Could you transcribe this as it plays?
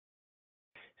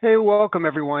Hey, welcome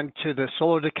everyone to the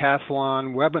Solar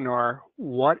Decathlon webinar,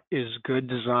 What is Good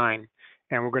Design?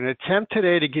 And we're going to attempt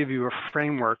today to give you a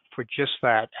framework for just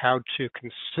that, how to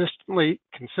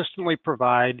consistently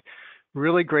provide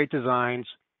really great designs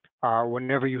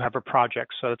whenever you have a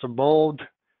project. So it's a bold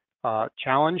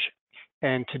challenge.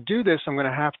 And to do this, I'm going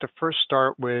to have to first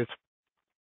start with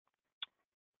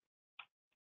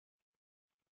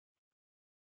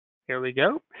Here we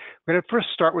go. We're going to first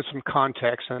start with some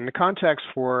context, and the context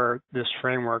for this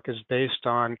framework is based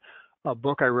on a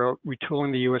book I wrote,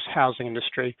 Retooling the U.S. Housing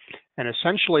Industry. And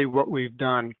essentially what we've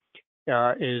done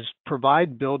is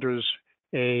provide builders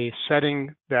a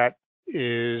setting that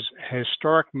is a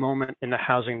historic moment in the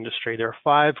housing industry. There are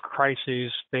 5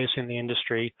 crises facing the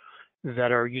industry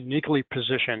that are uniquely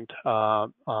positioned: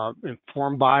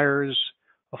 informed buyers,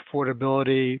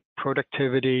 affordability,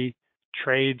 productivity,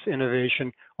 trades,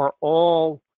 innovation, are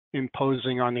all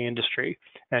imposing on the industry.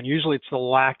 And usually it's the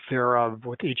lack thereof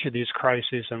with each of these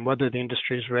crises and whether the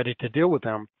industry is ready to deal with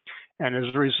them. And as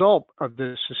a result of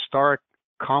this historic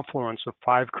confluence of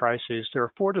 5 crises, there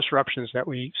are 4 disruptions that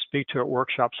we speak to at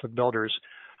workshops with builders: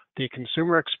 the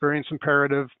consumer experience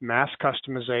imperative, mass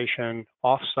customization,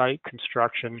 off-site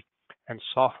construction, and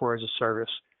software as a service.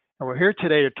 And we're here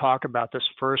today to talk about this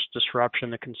first disruption,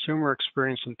 the consumer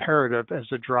experience imperative, as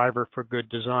the driver for good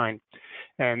design.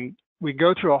 And we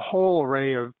go through a whole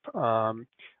array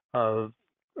of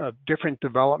different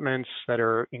developments that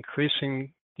are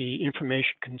increasing the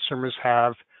information consumers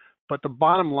have. But the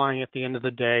bottom line at the end of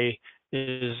the day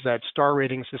is that star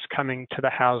ratings is coming to the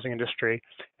housing industry.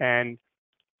 And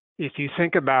if you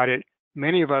think about it,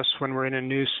 many of us, when we're in a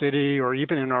new city or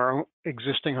even in our own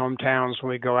existing hometowns, when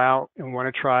we go out and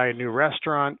want to try a new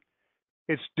restaurant,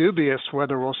 it's dubious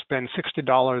whether we'll spend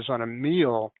 $60 on a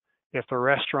meal if the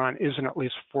restaurant isn't at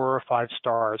least 4 or 5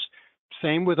 stars.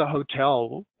 Same with a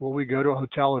hotel. Will we go to a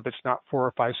hotel if it's not 4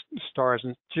 or 5 stars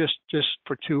and just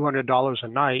for $200 a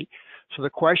night? So the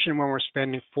question, when we're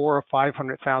spending $400,000 or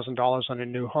 $500,000 on a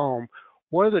new home,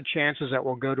 what are the chances that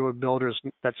we'll go to a builder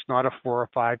that's not a 4 or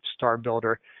 5 star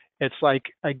builder? It's like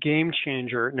a game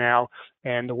changer now.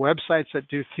 And the websites that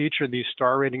do feature these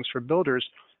star ratings for builders,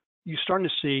 you're starting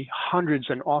to see hundreds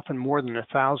and often more than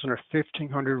 1,000 or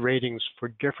 1,500 ratings for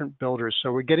different builders.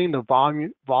 So we're getting the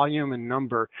volume and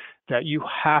number that you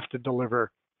have to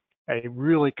deliver a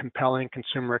really compelling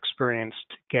consumer experience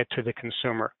to get to the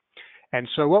consumer. And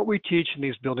so what we teach in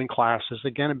these building classes,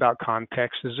 again about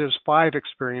context, is there's 5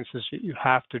 experiences that you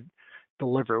have to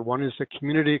deliver. One is the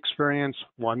community experience,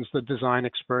 one's the design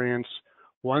experience,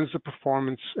 one's the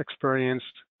performance experience,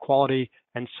 quality,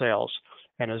 and sales.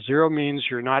 And a 0 means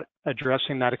you're not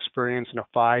addressing that experience, and a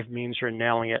 5 means you're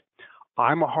nailing it.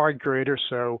 I'm a hard grader,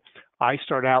 so I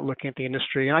start out looking at the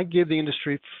industry, and I give the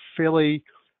industry fairly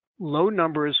low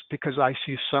numbers because I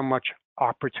see so much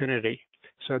opportunity.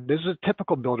 So this is a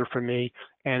typical builder for me,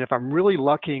 and if I'm really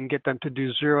lucky and get them to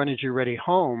do 0 energy ready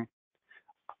home,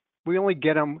 we only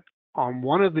get them on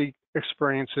one of the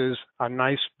experiences a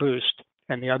nice boost,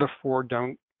 and the other 4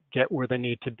 don't get where they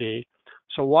need to be.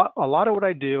 So a lot of what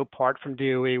I do, apart from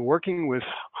DOE, working with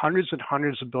hundreds and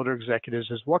hundreds of builder executives,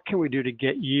 is what can we do to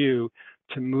get you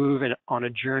to move on a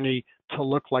journey to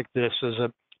look like this as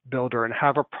a builder and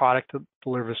have a product that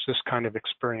delivers this kind of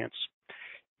experience.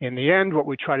 In the end, what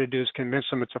we try to do is convince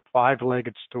them it's a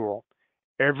 5-legged stool.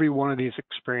 Every one of these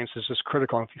experiences is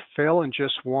critical. And if you fail in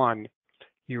just one,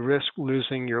 you risk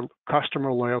losing your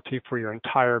customer loyalty for your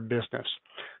entire business.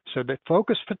 So the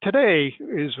focus for today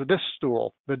is with this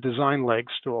stool, the design leg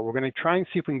stool. We're going to try and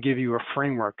see if we can give you a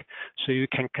framework so you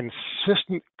can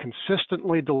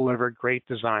consistently deliver great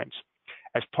designs.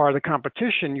 As part of the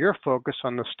competition, you're focused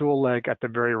on the stool leg at the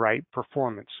very right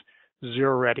performance,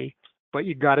 0 ready, but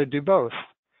you got to do both.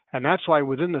 And that's why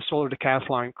within the Solar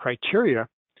Decathlon criteria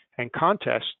and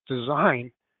contest,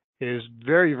 design is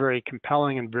very, very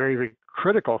compelling and very, very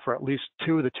critical for at least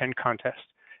 2 of the 10 contests.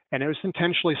 And it was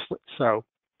intentionally so.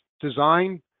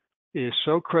 Design is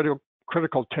so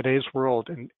critical today's world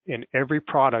in every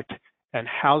product, and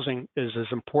housing is as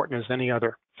important as any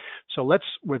other. So let's,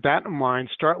 with that in mind,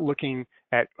 start looking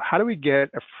at how do we get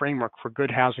a framework for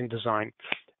good housing design.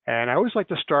 And I always like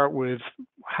to start with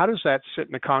how does that sit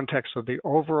in the context of the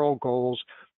overall goals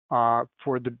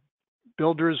for the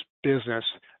builder's business,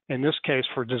 in this case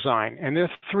for design. And there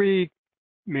are 3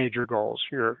 major goals.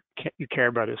 You care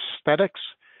about aesthetics,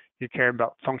 you care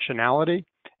about functionality,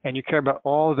 and you care about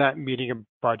all of that meeting a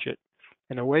budget.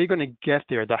 And the way you're going to get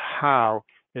there, the how,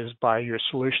 is by your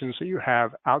solutions that you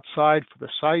have outside for the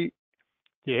site,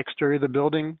 the exterior of the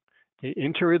building, the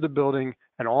interior of the building,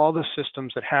 and all the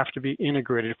systems that have to be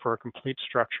integrated for a complete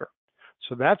structure.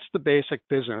 So that's the basic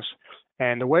business.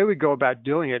 And the way we go about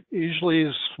doing it usually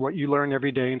is what you learn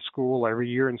every day in school, every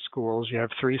year in schools. You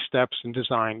have 3 steps in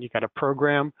design. You got to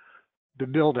program the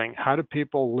building. How do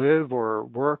people live or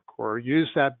work or use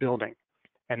that building?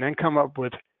 And then come up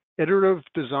with iterative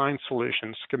design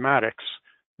solutions, schematics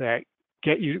that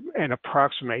get you and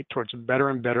approximate towards a better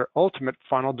and better ultimate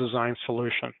final design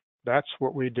solution. That's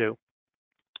what we do.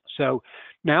 So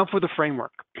now for the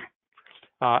framework.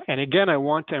 And again, I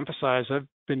want to emphasize I've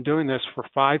been doing this for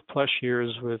 5+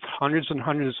 years with hundreds and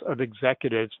hundreds of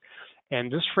executives.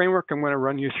 And this framework I'm going to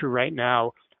run you through right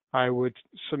now, I would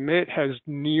submit has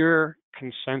near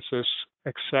consensus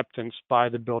acceptance by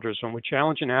the builders. When we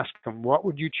challenge and ask them, what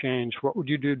would you change? What would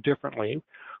you do differently?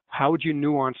 How would you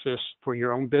nuance this for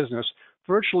your own business?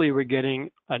 Virtually, we're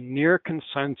getting a near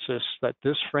consensus that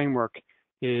this framework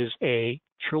is a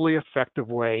truly effective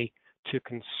way to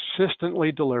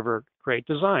consistently deliver great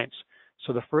designs.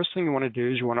 So the first thing you want to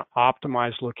do is you want to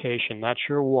optimize location. That's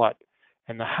your what.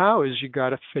 And the how is you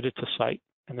got to fit it to site.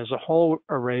 And there's a whole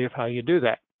array of how you do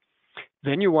that.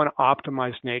 Then you want to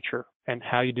optimize nature. And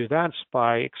how you do that is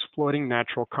by exploiting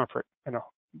natural comfort. And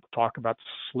I'll talk about the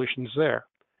solutions there.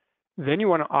 Then you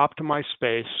want to optimize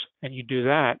space. And you do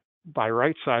that by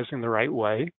right sizing the right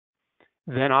way.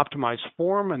 Then optimize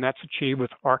form, and that's achieved with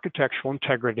architectural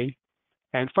integrity.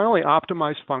 And finally,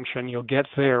 optimize function. You'll get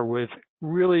there with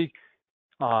really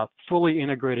fully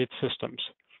integrated systems.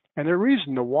 And the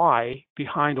reason, the why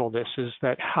behind all this is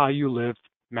that how you live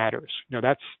matters. You know,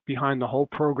 that's behind the whole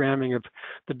programming of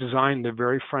the design, the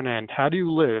very front end. How do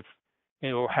you live?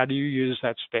 You know, how do you use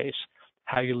that space?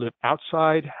 How you live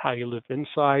outside, how you live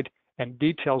inside, and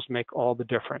details make all the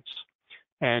difference.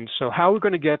 And so how we're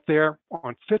going to get there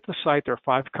on Fit the Site, there are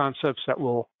 5 concepts that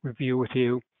we'll review with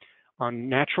you. On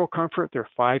natural comfort, there are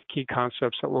 5 key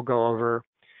concepts that we'll go over.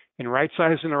 In right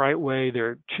size in the right way, there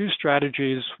are 2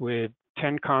 strategies with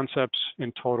 10 concepts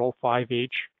in total, 5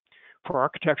 each. For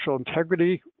architectural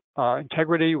integrity,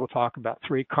 we'll talk about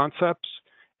 3 concepts.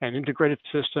 And integrated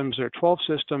systems, there are 12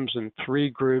 systems and 3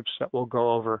 groups that we'll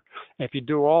go over. And if you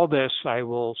do all this, I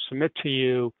will submit to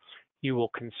you, you will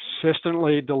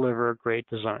consistently deliver great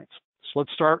designs. So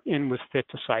let's start in with Fit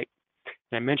to Site.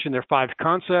 And I mentioned there are 5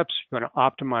 concepts. You want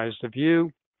to optimize the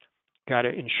view. Got to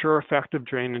ensure effective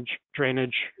drainage.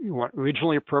 You want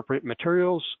regionally appropriate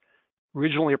materials,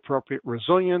 regionally appropriate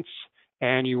resilience,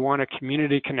 and you want a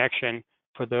community connection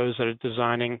for those that are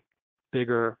designing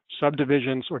bigger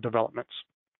subdivisions or developments.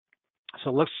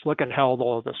 So let's look at how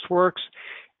all of this works.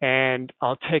 And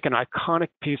I'll take an iconic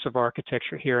piece of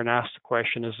architecture here and ask the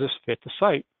question, is this fit the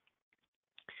site?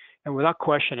 And without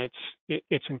question,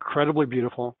 it's incredibly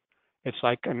beautiful. It's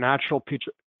like a natural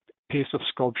piece of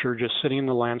sculpture just sitting in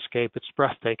the landscape. It's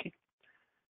breathtaking.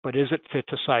 But is it fit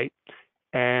to site?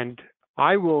 And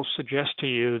I will suggest to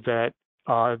you that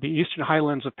the Eastern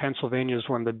Highlands of Pennsylvania is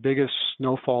one of the biggest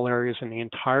snowfall areas in the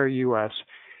entire U.S.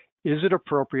 Is it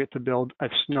appropriate to build a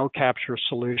snow capture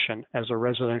solution as a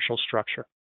residential structure?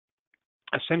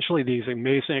 Essentially, these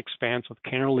amazing expanse of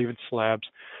cantilevered slabs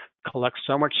collect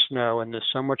so much snow, and there's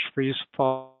so much freeze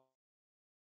fall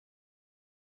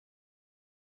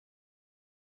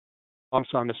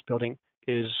on this building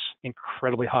is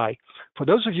incredibly high. For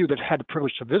those of you that had the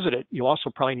privilege to visit it, you'll also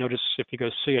probably notice if you go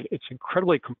see it, it's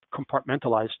incredibly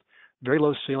compartmentalized, very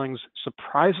low ceilings,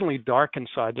 surprisingly dark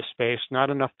inside the space, not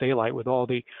enough daylight with all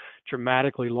the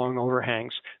dramatically long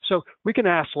overhangs. So we can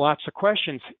ask lots of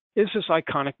questions. Is this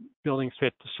iconic building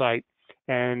fit the site?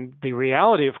 And the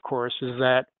reality, of course, is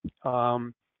that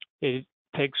it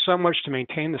takes so much to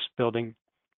maintain this building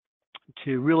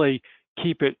to really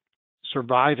keep it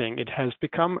surviving. It has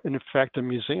become, in effect, a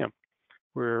museum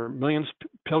where millions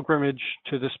pilgrimage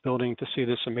to this building to see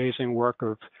this amazing work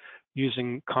of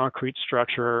using concrete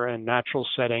structure and natural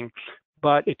setting,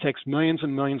 but it takes millions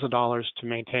and millions of dollars to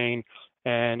maintain,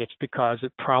 and it's because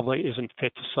it probably isn't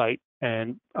fit to site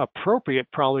and appropriate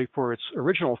probably for its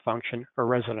original function or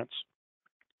residence.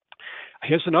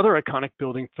 Here's another iconic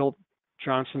building, Philip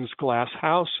Johnson's Glass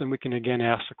House, and we can again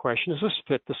ask the question, is this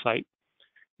fit the site?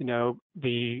 You know,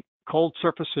 the cold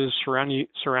surfaces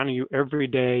surrounding you every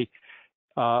day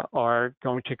are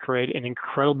going to create an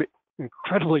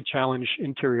incredibly challenged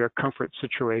interior comfort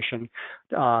situation.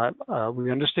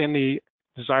 We understand the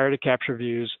desire to capture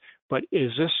views, but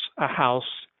is this a house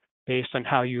based on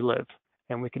how you live?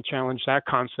 And we can challenge that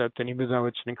concept, and even though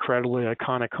it's an incredibly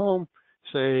iconic home,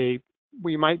 say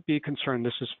we might be concerned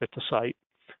this is fit to site.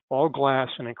 All glass,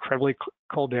 an incredibly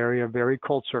cold area, very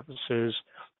cold surfaces,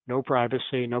 no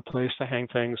privacy, no place to hang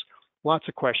things, lots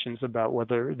of questions about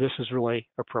whether this is really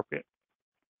appropriate.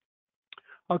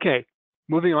 Okay,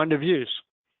 moving on to views.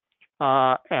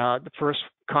 The first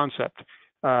concept,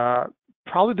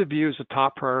 probably the view is the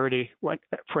top priority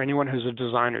for anyone who's a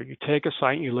designer. You take a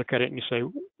site and you look at it and you say,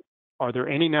 are there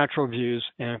any natural views?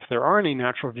 And if there are any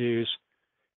natural views,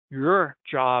 your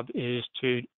job is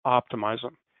to optimize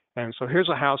them. And so here's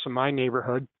a house in my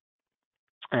neighborhood,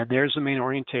 and there's the main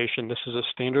orientation. This is a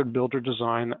standard builder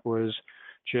design that was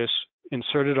just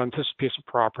inserted on this piece of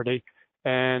property.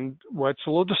 And what's a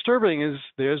little disturbing is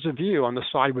there's a view on the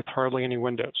side with hardly any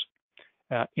windows.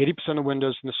 80% of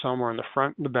windows in the home are in the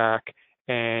front and the back,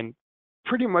 and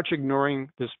pretty much ignoring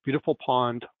this beautiful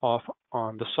pond off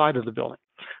on the side of the building.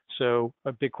 So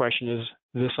a big question is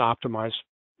this optimized?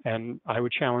 And I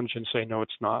would challenge and say, no,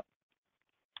 it's not.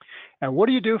 And what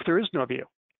do you do if there is no view?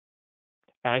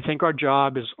 And I think our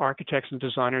job as architects and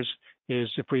designers is,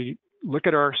 if we look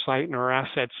at our site and our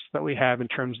assets that we have in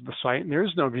terms of the site and there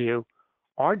is no view,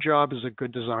 our job as a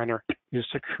good designer is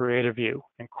to create a view,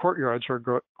 and courtyards are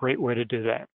a great way to do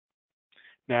that.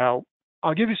 Now,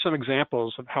 I'll give you some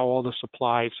examples of how all this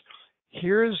applies.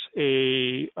 Here's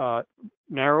a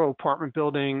narrow apartment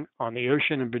building on the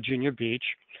ocean in Virginia Beach,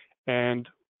 and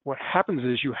what happens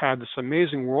is you have this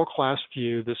amazing world-class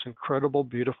view, this incredible,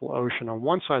 beautiful ocean on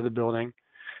one side of the building,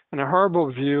 and a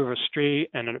horrible view of a street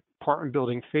and an apartment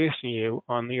building facing you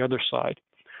on the other side.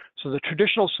 So the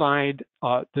traditional side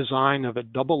design of a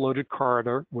double-loaded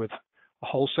corridor with a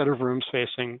whole set of rooms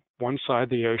facing one side of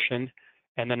the ocean,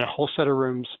 and then a whole set of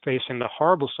rooms facing the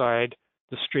horrible side,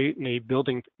 the street and the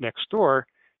building next door,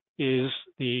 is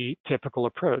the typical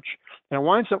approach. And it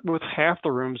winds up with half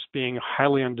the rooms being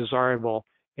highly undesirable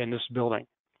in this building,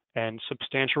 and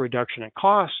substantial reduction in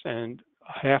cost, and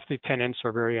half the tenants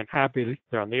are very unhappy.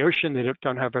 They're on the ocean, they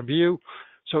don't have a view.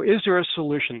 So is there a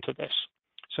solution to this?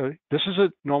 So this is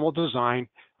a normal design,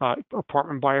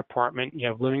 apartment by apartment. You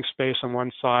have living space on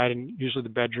one side, and usually the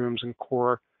bedrooms and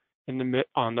core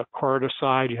on the corridor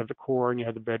side. You have the core and you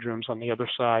have the bedrooms on the other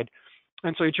side.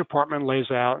 And so each apartment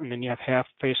lays out, and then you have half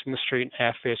facing the street and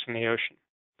half facing the ocean.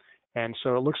 And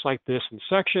so it looks like this in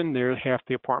section. There, half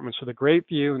the apartments with a great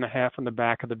view, and the half in the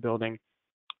back of the building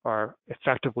are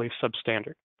effectively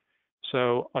substandard.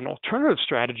 So an alternative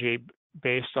strategy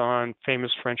based on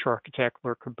famous French architect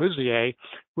Le Corbusier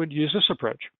would use this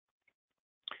approach.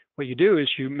 What you do is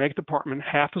you make the apartment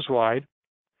half as wide,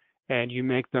 and you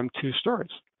make them 2 stories.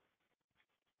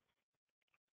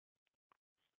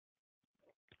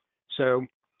 So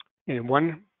in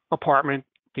one apartment,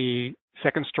 the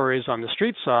second story is on the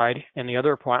street side, and the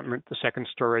other apartment, the second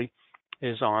story,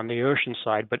 is on the ocean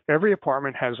side. But every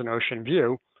apartment has an ocean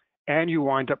view, and you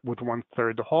wind up with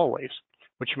 1/3 the hallways,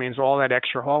 which means all that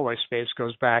extra hallway space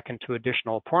goes back into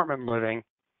additional apartment living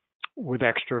with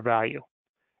extra value.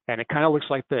 And it kind of looks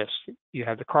like this. You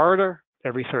have the corridor,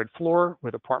 every 3rd floor,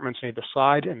 with apartments on either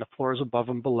side, and the floors above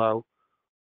and below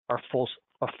are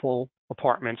full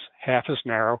apartments, half as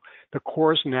narrow. The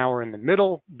cores now are in the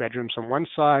middle, bedrooms on one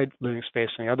side, living space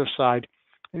on the other side,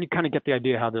 and you kind of get the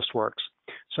idea how this works.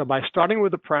 So by starting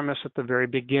with the premise at the very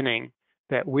beginning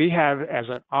that we have as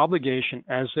an obligation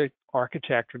as an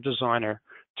architect or designer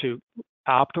to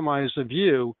optimize the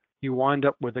view, you wind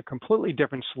up with a completely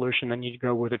different solution than you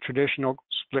go with a traditional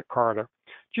split corridor.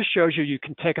 Just shows you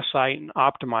can take a site and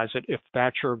optimize it if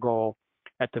that's your goal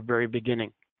at the very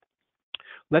beginning.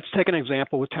 Let's take an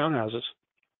example with townhouses.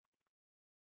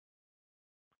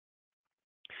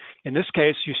 In this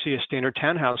case, you see a standard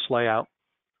townhouse layout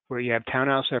where you have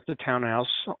townhouse after townhouse,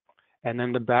 and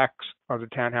then the backs of the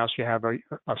townhouse, you have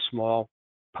a small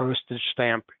postage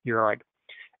stamp yard.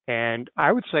 And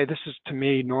I would say this is, to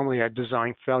me, normally a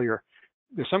design failure.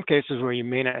 There's some cases where you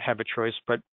may not have a choice,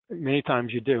 but many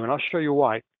times you do, and I'll show you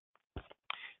why.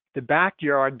 The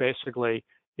backyard basically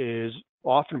is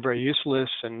often very useless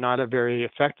and not a very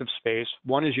effective space.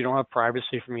 One is you don't have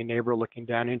privacy from your neighbor looking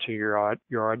down into your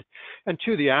yard. And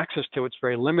 2, the access to it's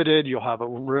very limited. You'll have a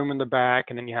room in the back,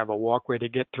 and then you have a walkway to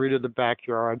get through to the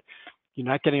backyard. You're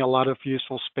not getting a lot of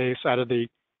useful space out of the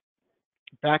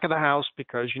back of the house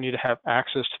because you need to have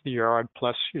access to the yard,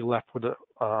 plus you're left with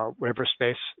whatever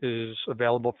space is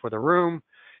available for the room.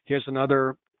 Here's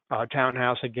another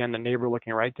townhouse, again, the neighbor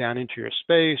looking right down into your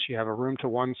space. You have a room to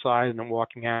one side and then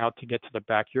walking out to get to the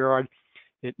backyard.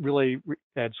 It really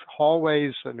adds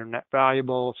hallways, and they're not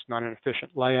valuable. It's not an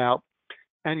efficient layout.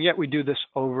 And yet we do this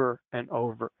over and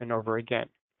over and over again.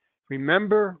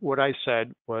 Remember what I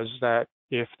said was that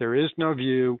if there is no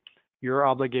view, your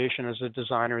obligation as a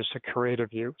designer is to create a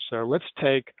view. So let's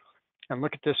take and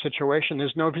look at this situation.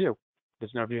 There's no view.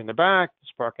 There's no view in the back,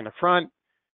 there's park in the front.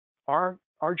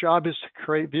 Our job is to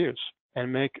create views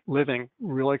and make living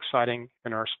really exciting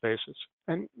in our spaces.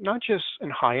 And not just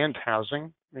in high-end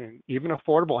housing, I mean, even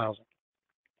affordable housing.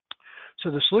 So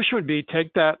the solution would be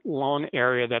take that lawn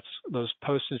area that's those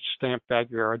postage stamp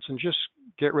backyards and just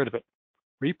get rid of it.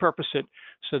 Repurpose it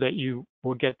so that you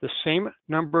will get the same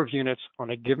number of units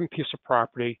on a given piece of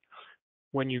property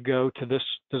when you go to this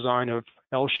design of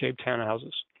L-shaped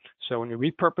townhouses. So when you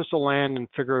repurpose the land and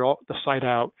figure the site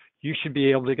out, you should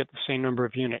be able to get the same number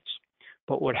of units.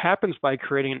 But what happens by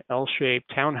creating an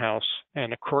L-shaped townhouse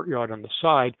and a courtyard on the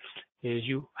side is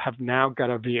you have now got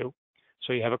a view.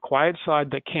 So you have a quiet side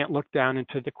that can't look down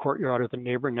into the courtyard of the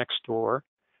neighbor next door.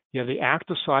 You have the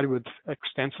active side with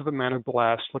extensive amount of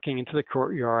glass looking into the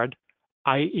courtyard,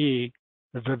 i.e.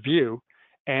 the view,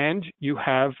 and you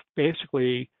have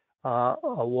basically a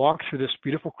walk through this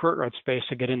beautiful courtyard space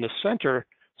to get in the center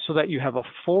so that you have a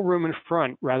full room in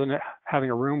front rather than having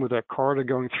a room with a corridor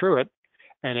going through it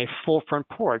and a full front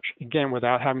porch, again,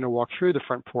 without having to walk through the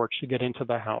front porch to get into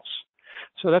the house.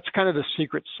 So that's kind of the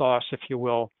secret sauce, if you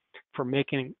will, for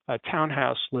making a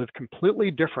townhouse live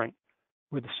completely different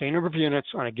with the same number of units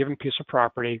on a given piece of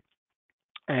property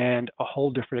and a whole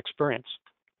different experience.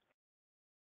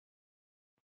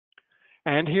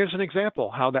 And here's an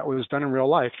example how that was done in real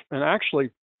life. And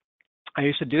actually, I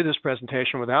used to do this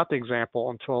presentation without the example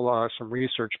until some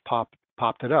research popped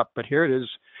it up. But here it is,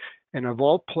 and of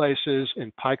all places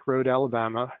in Pike Road,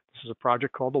 Alabama. This is a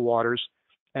project called The Waters,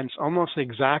 and it's almost the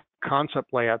exact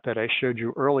concept layout that I showed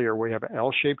you earlier, where you have an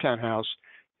L-shaped townhouse,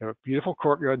 you have a beautiful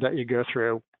courtyard that you go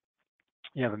through,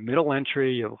 you have a middle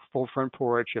entry, you have a full front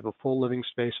porch, you have a full living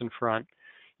space in front.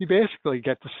 You basically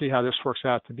get to see how this works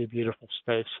out to be a beautiful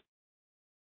space.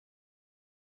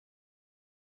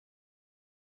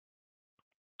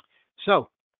 So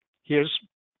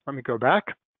let me go back.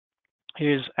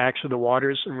 Here's actually The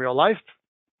Waters in real life.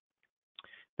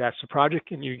 That's the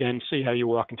project, and you again see how you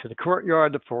walk into the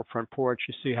courtyard, the full front porch.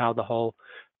 You see how the whole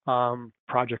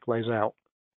project lays out.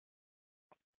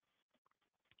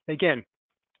 Again,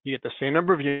 you get the same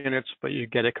number of units, but you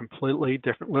get a completely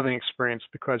different living experience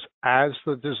because as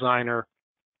the designer,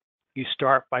 you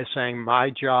start by saying,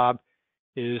 my job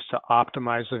is to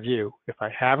optimize the view. If I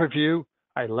have a view,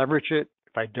 I leverage it.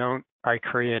 If I don't, I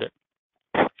create it.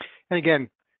 And again,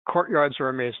 courtyards are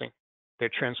amazing. They're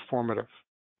transformative.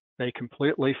 They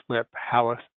completely flip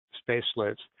how a space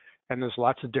lives. And there's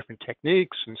lots of different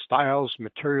techniques and styles,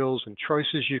 materials, and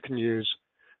choices you can use,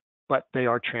 but they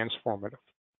are transformative.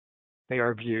 They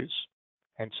are views.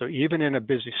 And so even in a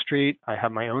busy street, I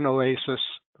have my own oasis,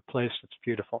 a place that's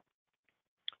beautiful.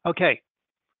 Okay,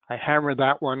 I hammered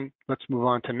that one. Let's move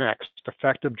on to next,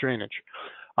 effective drainage.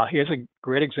 Here's a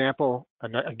great example,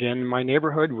 again, in my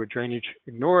neighborhood where drainage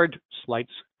ignored,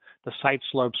 the site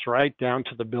slopes right down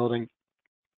to the building.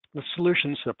 The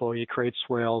solution's simple. You create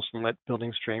swales and let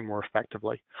buildings drain more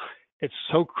effectively. It's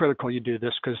so critical you do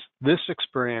this because this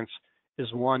experience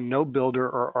is one no builder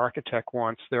or architect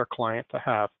wants their client to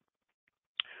have.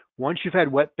 Once you've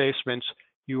had wet basements,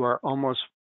 you are almost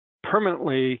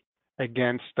permanently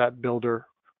against that builder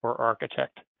or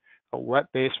architect. A wet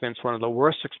basement's one of the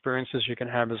worst experiences you can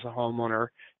have as a homeowner.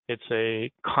 It's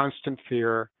a constant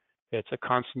fear. It's a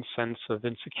constant sense of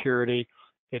insecurity.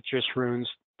 It just ruins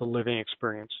the living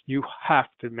experience. You have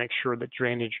to make sure that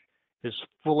drainage is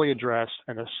fully addressed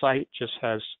and the site just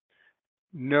has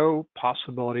no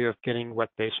possibility of getting wet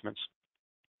basements.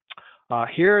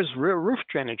 Here's roof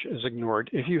drainage is ignored.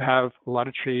 If you have a lot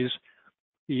of trees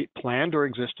planned or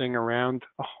existing around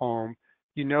a home,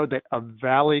 you know that a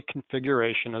valley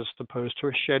configuration as opposed to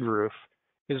a shed roof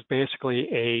is basically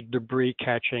a debris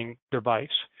catching device.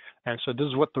 And so this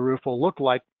is what the roof will look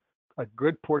like a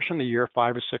good portion of the year,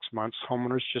 5 or 6 months.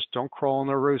 Homeowners just don't crawl on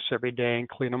their roofs every day and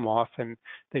clean them off, and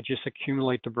they just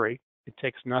accumulate debris. It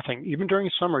takes nothing. Even during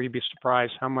summer, you'd be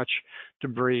surprised how much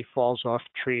debris falls off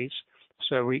trees.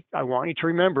 So I want you to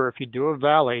remember, if you do a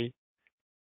valley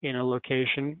in a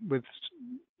location with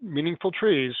meaningful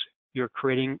trees, you're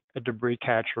creating a debris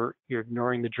catcher. You're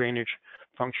ignoring the drainage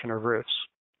function of roofs.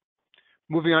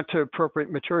 Moving on to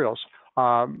appropriate materials.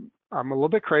 I'm a little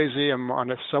bit crazy. I'm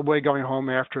on a subway going home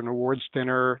after an awards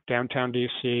dinner downtown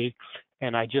DC,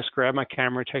 and I just grab my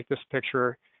camera, take this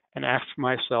picture, and ask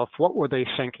myself, what were they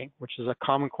thinking? Which is a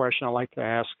common question I like to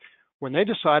ask. When they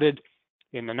decided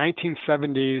in the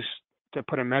 1970s to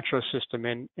put a metro system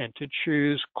in and to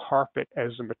choose carpet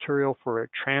as the material for a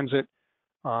transit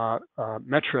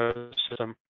metro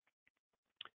system,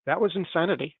 that was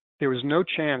insanity. There was no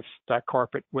chance that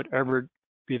carpet would ever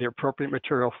be the appropriate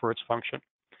material for its function.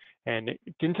 And it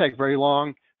didn't take very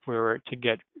long for it to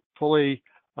get fully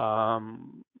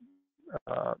worn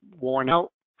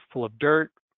out, full of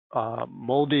dirt,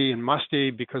 moldy and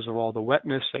musty because of all the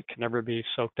wetness that can never be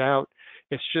soaked out.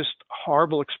 It's just a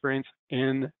horrible experience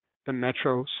in the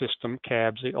metro system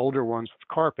cabs, the older ones with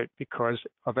carpet, because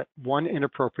of one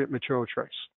inappropriate material choice.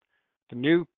 The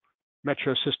new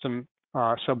metro system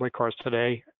subway cars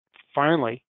today,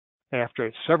 finally,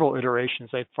 after several iterations,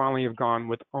 they finally have gone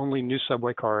with only new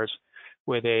subway cars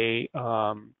with a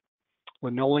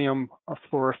linoleum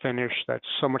floor finish that's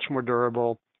so much more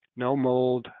durable, no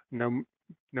mold, no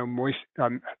moist,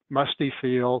 musty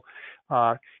feel.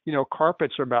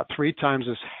 Carpets are about 3 times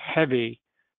as heavy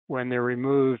when they're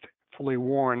removed, fully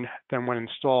worn, than when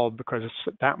installed, because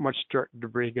it's that much dirt and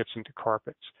debris gets into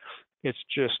carpets. It's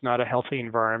just not a healthy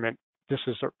environment. This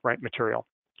is the right material.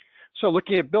 So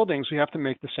looking at buildings, we have to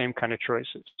make the same kind of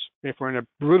choices. If we're in a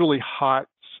brutally hot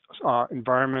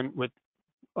environment with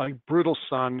a brutal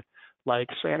sun, like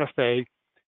Santa Fe,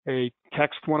 a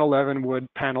Text 111 wood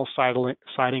panel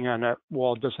siding on a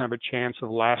wall doesn't have a chance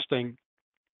of lasting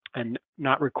and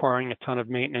not requiring a ton of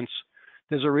maintenance.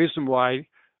 There's a reason why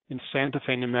in Santa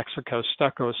Fe, New Mexico,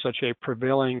 stucco is such a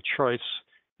prevailing choice.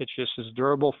 It just is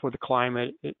durable for the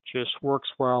climate. It just works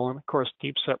well. And of course,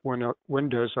 deep set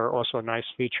windows are also a nice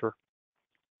feature.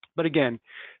 But again,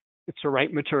 it's the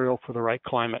right material for the right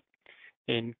climate.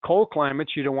 In cold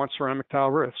climates, you don't want ceramic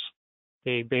tile roofs.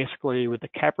 They basically, with the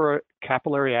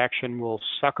capillary action, will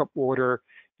suck up water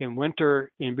in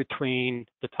winter in between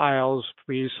the tiles,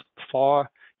 freeze, thaw.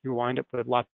 You wind up with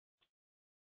lots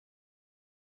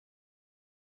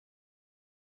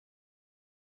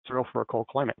of material for a cold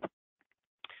climate.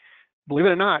 Believe it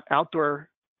or not, outdoor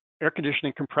air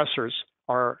conditioning compressors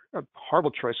are a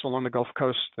horrible choice along the Gulf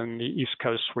Coast and the East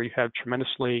Coast, where you have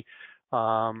tremendously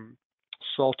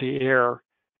salty air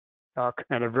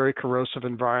and a very corrosive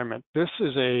environment. This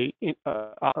is a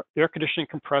air conditioning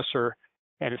compressor,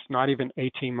 and it's not even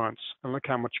 18 months. And look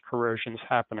how much corrosion is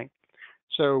happening.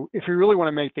 So if you really want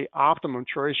to make the optimum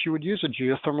choice, you would use a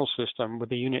geothermal system with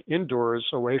the unit indoors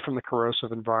away from the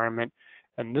corrosive environment,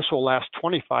 and this will last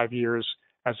 25 years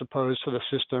as opposed to the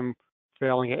system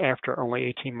failing after only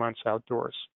 18 months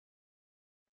outdoors.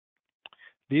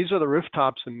 These are the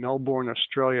rooftops in Melbourne,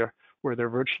 Australia, where they're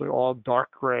virtually all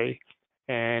dark gray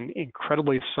and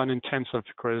incredibly sun intensive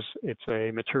because it's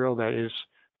a material that is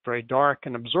very dark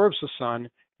and absorbs the sun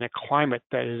in a climate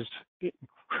that is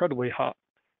incredibly hot,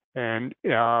 and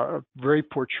a very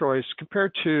poor choice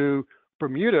compared to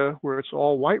Bermuda, where it's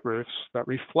all white roofs that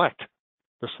reflect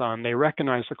the sun. They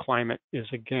recognize the climate is,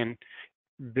 again,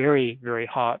 very, very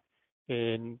hot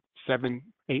in 7-8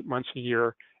 months a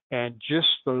year, and just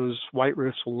those white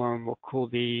roofs alone will cool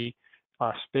the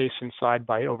space inside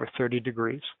by over 30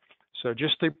 degrees. So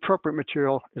just the appropriate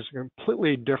material is a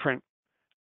completely different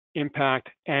impact,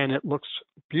 and it looks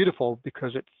beautiful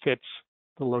because it fits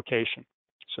the location.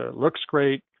 So it looks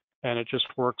great, and it just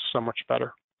works so much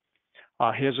better.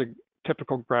 Here's a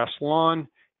typical grass lawn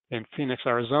in Phoenix,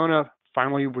 Arizona.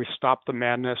 Finally, we stopped the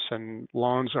madness, and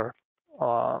lawns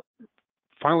are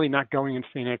finally not going in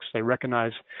Phoenix. They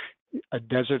recognize a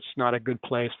desert's not a good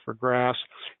place for grass.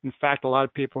 In fact, a lot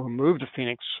of people who moved to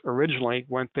Phoenix originally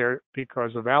went there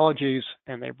because of allergies,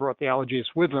 and they brought the allergies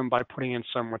with them by putting in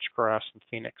so much grass in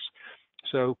Phoenix.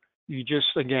 So you just,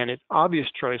 again, it's obvious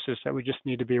choices that we just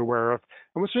need to be aware of.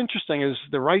 And what's interesting is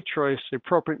the right choice, the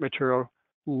appropriate material,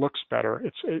 looks better.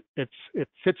 It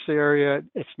fits the area.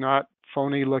 It's not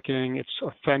phony looking. It's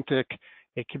authentic.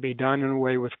 It can be done in a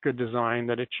way with good design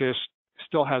that it just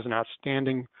still has an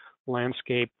outstanding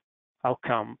landscape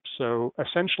outcome. So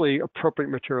essentially, appropriate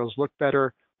materials look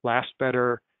better, last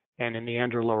better, and in the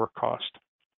end are lower cost.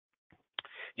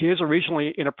 Here's a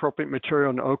regionally inappropriate material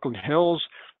in Oakland Hills.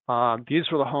 These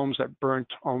were the homes that burnt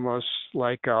almost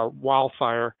like a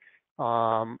wildfire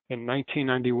in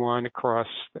 1991 across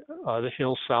the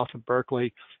hills south of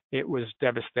Berkeley. It was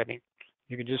devastating.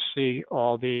 You can just see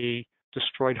all the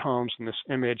destroyed homes in this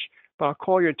image, but I'll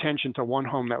call your attention to one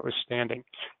home that was standing.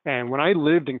 And when I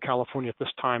lived in California at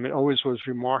this time, it always was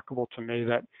remarkable to me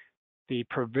that the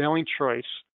prevailing choice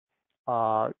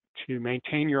to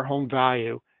maintain your home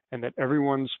value and that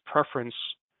everyone's preference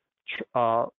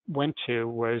went to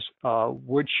was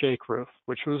wood shake roof,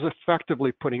 which was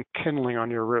effectively putting kindling on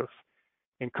your roof.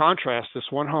 In contrast, this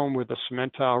one home with a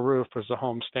cement tile roof was the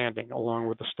home standing, along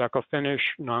with the stucco finish,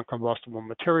 non-combustible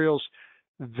materials.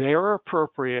 They're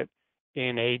appropriate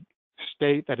in a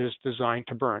state that is designed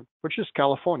to burn, which is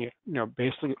California.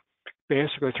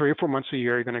 Basically 3 or 4 months a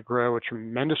year, you're going to grow a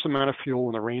tremendous amount of fuel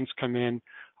when the rains come in,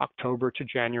 October to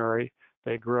January.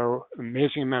 They grow an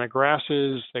amazing amount of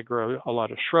grasses. They grow a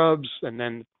lot of shrubs, and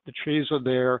then the trees are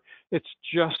there. It's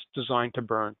just designed to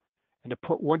burn. And to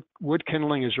put wood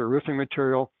kindling as your roofing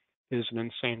material is an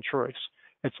insane choice.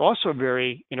 It's also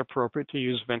very inappropriate to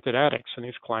use vented attics in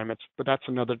these climates, but that's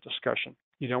another discussion.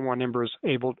 You don't want embers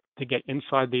able to get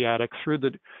inside the attic through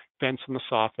the vents and the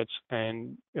soffits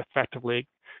and effectively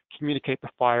communicate the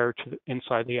fire to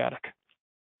inside the attic.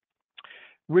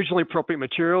 Regionally appropriate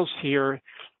materials here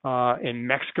in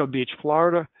Mexico Beach,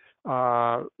 Florida.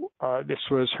 This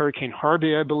was Hurricane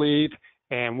Harvey, I believe,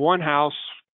 and one house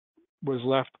was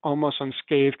left almost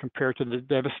unscathed compared to the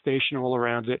devastation all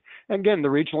around it. And again, the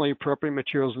regionally appropriate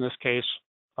materials in this case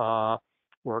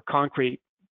were concrete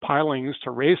pilings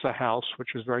to raise the house, which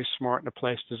was very smart in a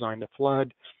place designed to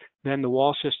flood. Then the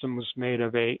wall system was made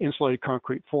of insulated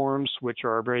concrete forms, which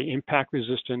are very impact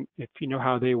resistant. If you know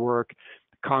how they work,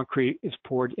 the concrete is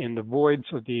poured in the voids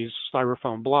of these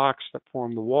styrofoam blocks that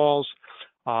form the walls.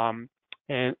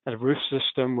 And the roof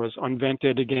system was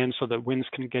unvented again so that winds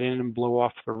can get in and blow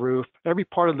off the roof. Every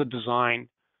part of the design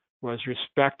was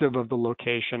respective of the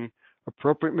location,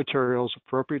 appropriate materials,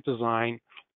 appropriate design,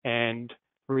 and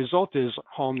the result is a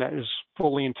home that is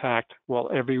fully intact while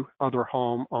every other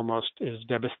home almost is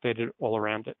devastated all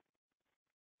around it.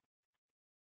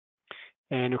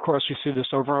 And of course, you see this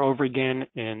over and over again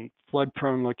in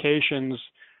flood-prone locations.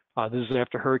 This is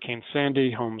after Hurricane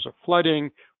Sandy, homes are flooding.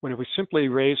 When we simply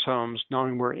raise homes,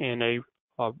 knowing we're in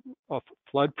a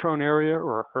flood-prone area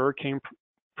or a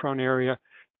hurricane-prone area,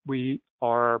 we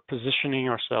are positioning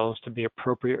ourselves to be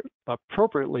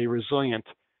appropriately resilient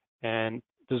and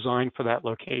designed for that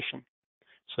location.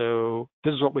 So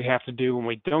this is what we have to do when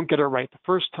we don't get it right the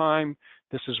first time.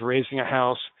 This is raising a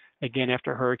house, again,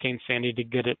 after Hurricane Sandy to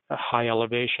get it a high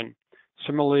elevation.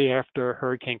 Similarly, after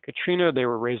Hurricane Katrina, they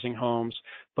were raising homes,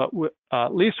 but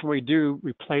at least when we do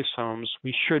replace homes,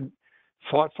 we should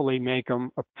thoughtfully make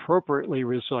them appropriately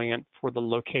resilient for the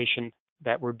location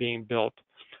that we're being built.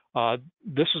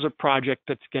 This is a project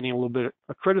that's getting a little bit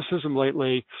of criticism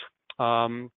lately.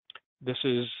 This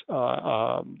is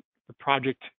the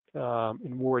project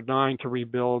in Ward 9 to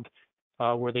rebuild,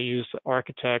 where they used the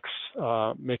architects.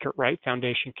 Make It Right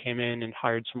Foundation came in and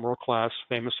hired some world-class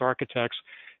famous architects.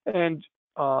 And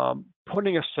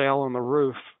putting a sail on the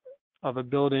roof of a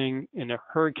building in a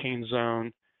hurricane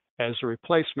zone as a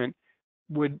replacement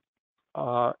would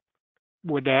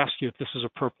ask you if this is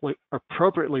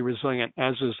appropriately resilient,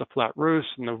 as is the flat roofs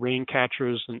and the rain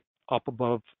catchers and up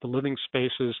above the living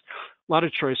spaces. A lot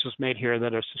of choices made here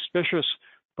that are suspicious,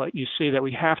 but you see that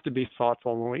we have to be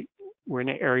thoughtful when we're in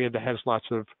an area that has lots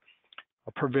of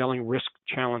prevailing risk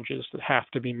challenges that have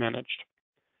to be managed.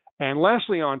 And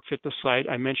lastly, on fit to site,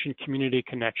 I mentioned community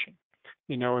connection.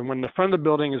 And when the front of the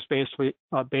building is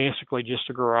basically just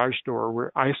a garage door,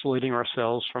 we're isolating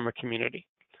ourselves from a community.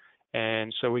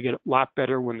 And so we get a lot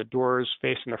better when the doors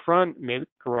face in the front. Maybe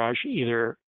the garage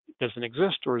either doesn't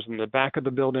exist or is in the back of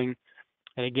the building.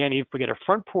 And again, if we get a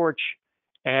front porch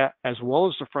as well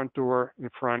as the front door in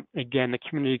front, again, the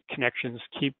community connections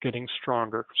keep getting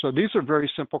stronger. So these are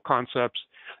very simple concepts,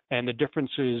 and the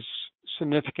difference is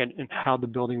significant in how the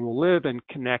building will live and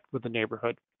connect with the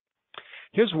neighborhood.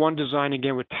 Here's one design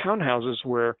again with townhouses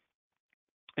where,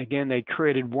 again, they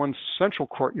created one central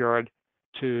courtyard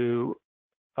to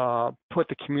put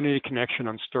the community connection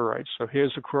on steroids. So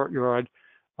here's the courtyard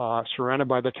surrounded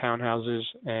by the townhouses,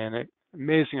 and an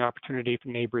amazing opportunity for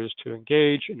neighbors to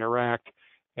engage, interact.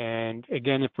 And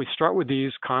again, if we start with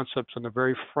these concepts on the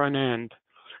very front end,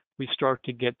 we start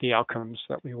to get the outcomes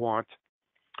that we want.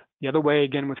 The other way,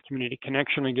 again, with community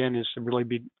connection, again, is to really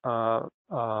be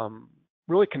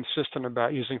really consistent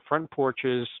about using front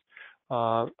porches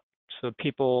so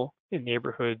people in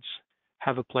neighborhoods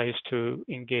have a place to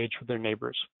engage with their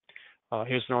neighbors.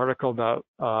 Here's an article about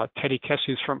Teddy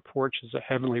Kessie's front porch is a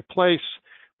heavenly place.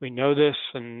 We know this,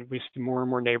 and we see more and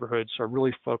more neighborhoods are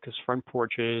really focused front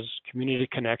porches, community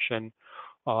connection,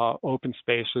 open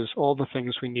spaces, all the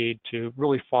things we need to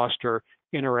really foster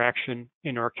interaction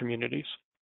in our communities.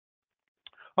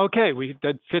 Okay, we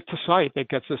did fit to site. That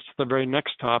gets us to the very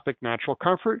next topic, natural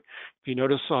comfort. If you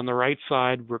notice on the right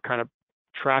side, we're kind of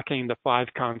tracking the 5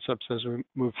 concepts as we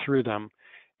move through them.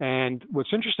 And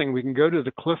what's interesting, we can go to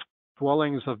the cliff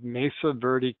dwellings of Mesa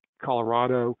Verde,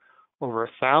 Colorado. Over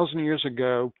 1,000 years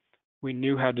ago, we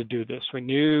knew how to do this. We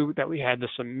knew that we had this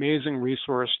amazing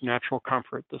resource, natural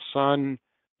comfort, the sun,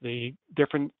 the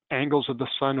different angles of the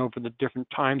sun over the different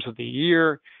times of the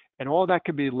year, and all that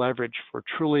could be leveraged for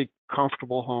truly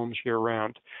comfortable homes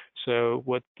year-round. So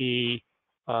what the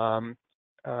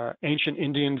ancient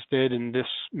Indians did in this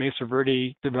Mesa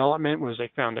Verde development was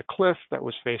they found a cliff that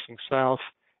was facing south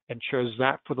and chose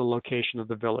that for the location of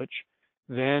the village.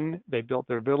 Then they built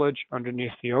their village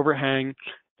underneath the overhang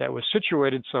that was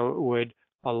situated so it would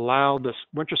allow this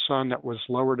winter sun that was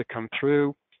lower to come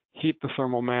through, heat the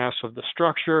thermal mass of the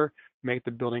structure, make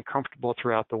the building comfortable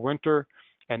throughout the winter.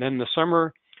 And then in the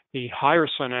summer, the higher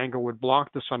sun angle would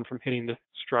block the sun from hitting the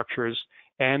structures,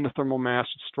 and the thermal mass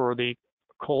would store the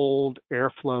cold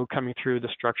airflow coming through the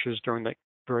structures during the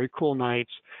very cool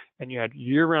nights. And you had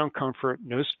year-round comfort,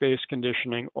 no space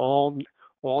conditioning, all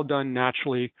done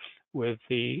naturally with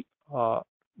the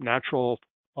natural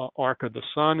arc of the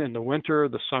sun in the winter,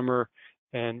 the summer,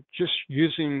 and just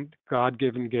using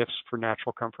God-given gifts for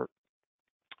natural comfort.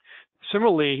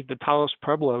 Similarly, the Talos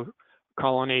Pueblo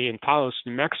colony in Talos,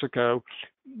 New Mexico,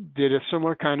 did a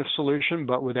similar kind of solution,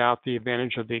 but without the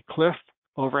advantage of the cliff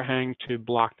overhang to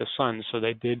block the sun. So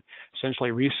they did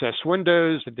essentially recessed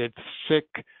windows, they did thick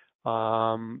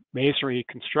masonry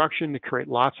construction to create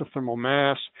lots of thermal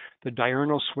mass. The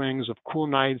diurnal swings of cool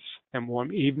nights and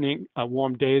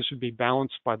warm days would be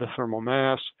balanced by the thermal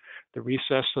mass. The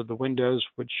recess of the windows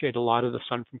would shade a lot of the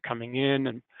sun from coming in,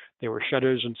 and there were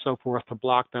shutters and so forth to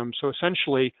block them. So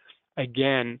essentially,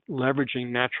 again, leveraging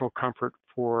natural comfort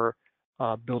for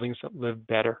buildings that live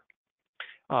better.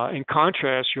 In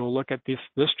contrast, you'll look at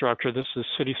this structure. This is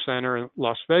City Center in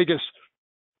Las Vegas.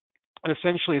 And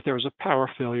essentially, if there was a power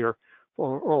failure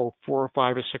for 4 or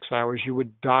 5 or 6 hours, you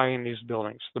would die in these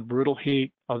buildings. The brutal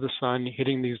heat of the sun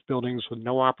hitting these buildings with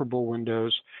no operable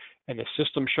windows, and the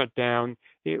system shut down,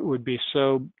 it would be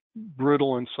so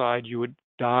brutal inside, you would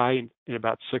die in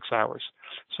about 6 hours.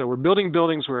 So we're building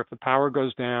buildings where if the power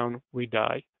goes down, we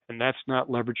die. And that's not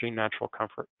leveraging natural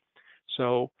comfort.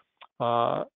 So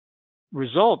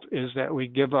result is that we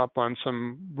give up on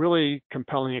some really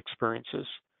compelling experiences.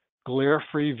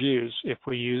 Glare-free views. If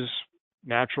we use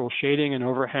natural shading and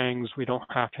overhangs, we don't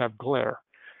have to have glare.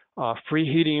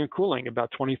 Free heating and cooling,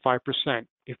 about 25%.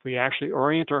 If we actually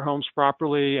orient our homes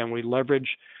properly and we leverage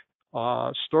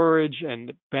storage and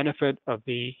the benefit of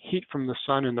the heat from the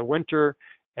sun in the winter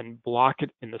and block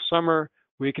it in the summer,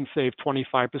 we can save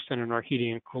 25% in our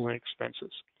heating and cooling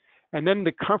expenses. And then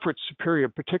the comfort's superior,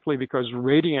 particularly because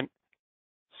radiant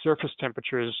surface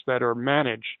temperatures that are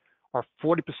managed are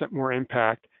 40% more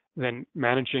impact than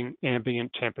managing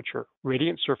ambient temperature.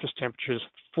 Radiant surface temperatures,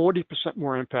 40%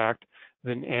 more impact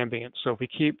than ambient. So if we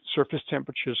keep surface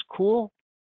temperatures cool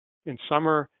in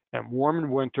summer and warm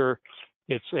in winter,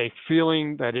 it's a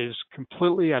feeling that is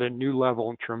completely at a new level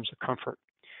in terms of comfort.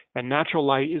 And natural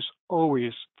light is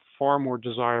always far more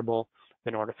desirable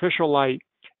than artificial light,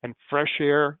 and fresh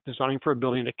air, designing for a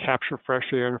building to capture fresh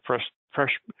air and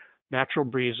fresh natural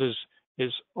breezes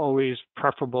is always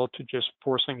preferable to just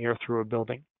forcing air through a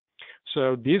building.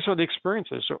 So these are the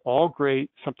experiences. They're all great,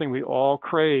 something we all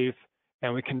crave,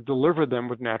 and we can deliver them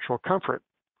with natural comfort.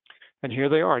 And here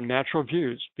they are, natural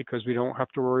views, because we don't have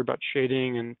to worry about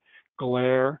shading and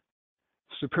glare.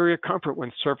 Superior comfort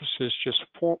when surfaces just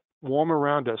warm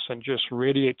around us and just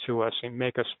radiate to us and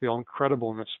make us feel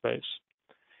incredible in this space.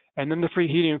 And then the free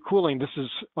heating and cooling, this is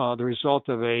the result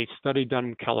of a study done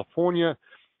in California,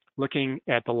 looking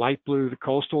at the light blue, the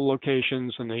coastal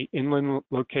locations and the inland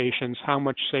locations, how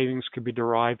much savings could be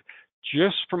derived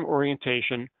just from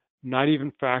orientation, not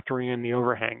even factoring in the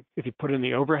overhang. If you put in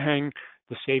the overhang,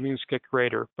 the savings get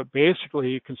greater. But basically,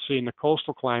 you can see in the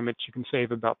coastal climates, you can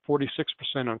save about 46%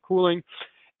 on cooling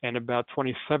and about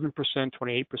 27%,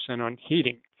 28% on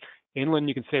heating. Inland,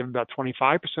 you can save about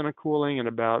 25% on cooling and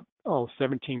about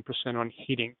 17% on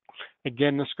heating.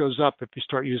 Again, this goes up if you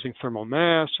start using thermal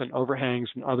mass and overhangs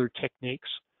and other techniques.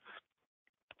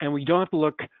 And we don't have to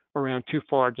look around too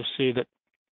far to see that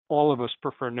all of us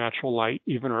prefer natural light,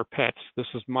 even our pets. This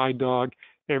is my dog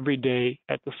every day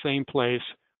at the same place,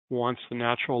 wants the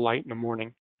natural light in the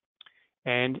morning.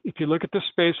 And if you look at the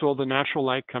space with all the natural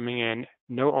light coming in,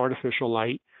 no artificial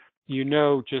light, you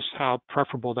know just how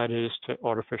preferable that is to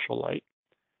artificial light.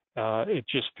 It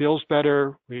just feels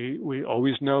better. We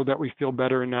always know that we feel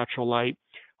better in natural light.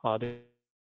 Their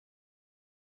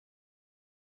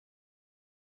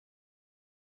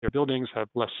buildings have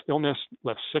less illness,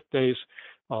 less sick days.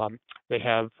 They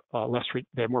have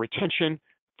they have more retention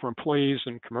for employees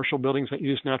in commercial buildings that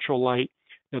use natural light.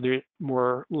 There's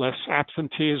less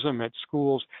absenteeism at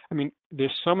schools. I mean,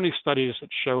 there's so many studies that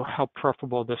show how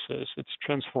preferable this is. It's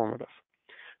transformative.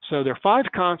 So there are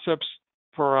 5 concepts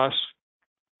for us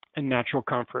in natural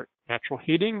comfort: natural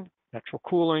heating, natural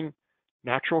cooling,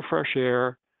 natural fresh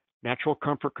air, natural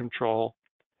comfort control,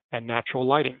 and natural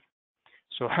lighting.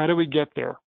 So how do we get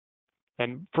there?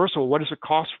 And first of all, what does it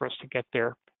cost for us to get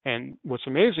there? And what's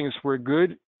amazing is we're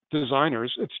good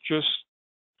designers. It's just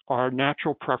our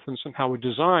natural preference in how we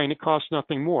design. It costs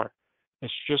nothing more.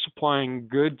 It's just applying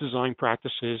good design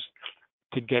practices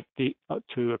to get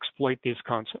to exploit these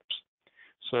concepts.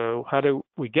 So how do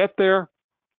we get there?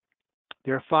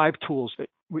 There are 5 tools that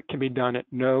can be done at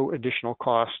no additional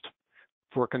cost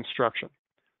for construction: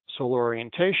 solar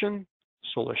orientation,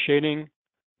 solar shading,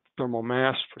 thermal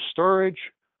mass for storage,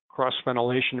 cross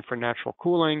ventilation for natural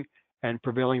cooling, and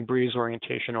prevailing breeze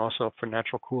orientation also for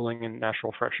natural cooling and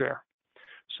natural fresh air.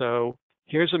 So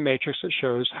here's a matrix that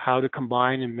shows how to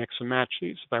combine and mix and match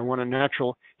these. If I want to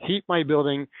natural heat my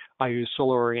building, I use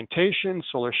solar orientation,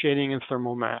 solar shading, and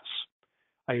thermal mass.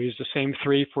 I use the same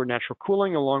three for natural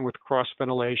cooling along with cross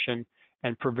ventilation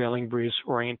and prevailing breeze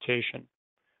orientation.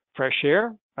 Fresh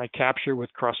air, I capture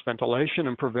with cross ventilation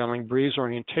and prevailing breeze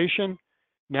orientation.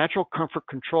 Natural comfort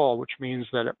control, which means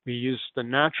that we use the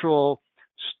natural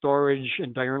storage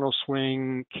and diurnal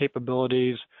swing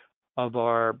capabilities of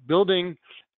our building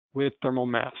with thermal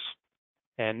mass.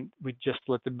 And we just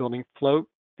let the building float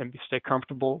and stay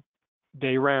comfortable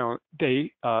the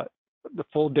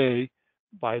full day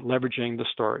by leveraging the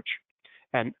storage.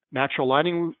 And natural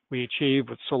lighting we achieve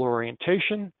with solar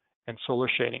orientation and solar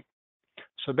shading.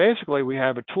 So basically we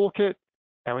have a toolkit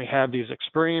and we have these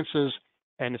experiences,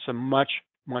 and it's a much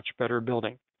better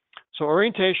building. So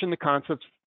orientation, the concept's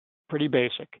pretty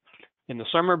basic. In the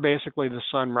summer, basically the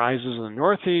sun rises in the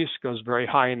northeast, goes very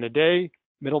high in the day,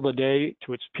 middle of the day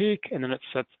to its peak, and then it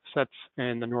sets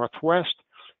in the northwest,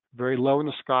 very low in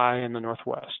the sky in the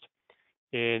northwest.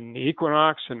 In the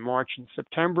equinox in March and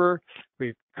September,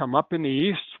 we come up in the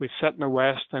east, we set in the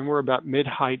west, and we're about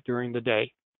mid-height during the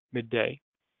day, midday.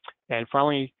 And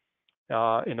finally,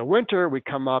 in the winter, we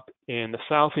come up in the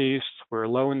southeast, we're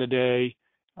low in the day,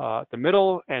 the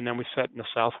middle, and then we set in the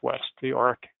southwest. The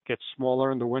arc gets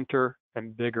smaller in the winter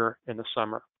and bigger in the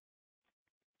summer.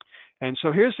 And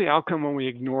so here's the outcome when we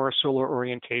ignore solar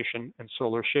orientation and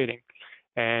solar shading.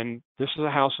 And this is a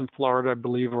house in Florida, I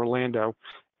believe Orlando.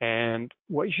 And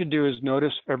what you should do is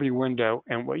notice every window.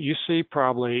 And what you see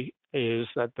probably is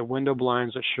that the window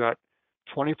blinds are shut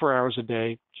 24 hours a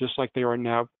day, just like they are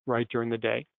now right during the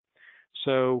day.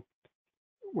 So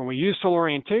when we use solar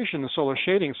orientation and solar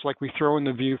shading, it's like we throw in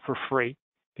the view for free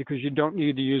because you don't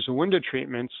need to use the window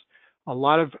treatments. A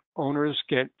lot of owners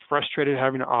get frustrated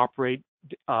having to operate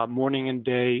morning and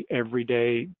day, every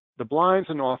day, the blinds,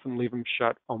 and often leave them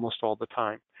shut almost all the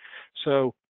time.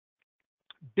 So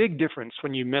big difference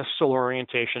when you miss solar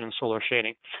orientation and solar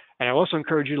shading. And I also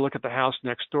encourage you to look at the house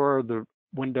next door, the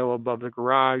window above the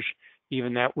garage,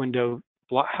 even that window,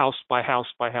 house by house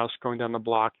by house going down the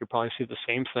block, you'll probably see the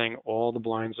same thing, all the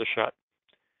blinds are shut.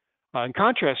 In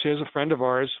contrast, here's a friend of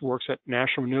ours who works at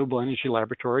National Renewable Energy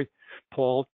Laboratory,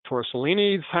 Paul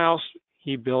Torsolini's house.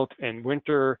 He built in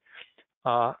winter,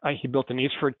 he built in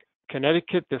Eastford,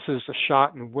 Connecticut. This is a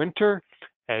shot in winter.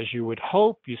 As you would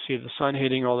hope, you see the sun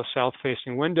hitting all the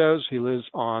south-facing windows. He lives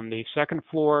on the second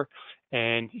floor,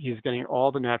 and he's getting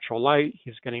all the natural light.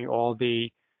 He's getting all the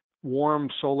warm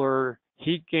solar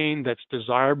heat gain that's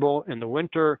desirable in the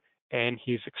winter, and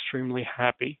he's extremely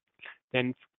happy.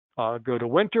 Then go to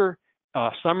winter,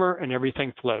 summer, and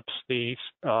everything flips. The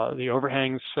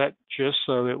overhang's set just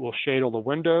so it will shade all the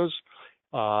windows.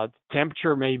 The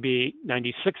temperature may be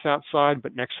 96 outside,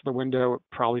 but next to the window,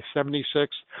 probably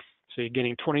 76. So you're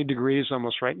getting 20 degrees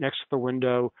almost right next to the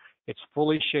window. It's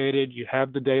fully shaded. You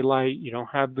have the daylight. You don't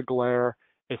have the glare.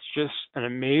 It's just an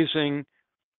amazing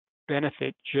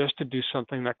benefit just to do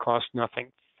something that costs nothing.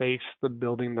 Face the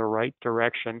building the right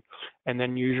direction, and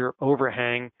then use your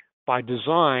overhang by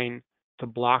design to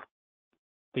block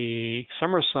the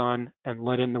summer sun and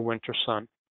let in the winter sun.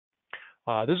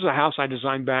 This is a house I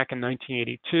designed back in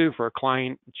 1982 for a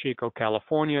client in Chico,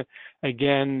 California.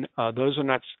 Again, those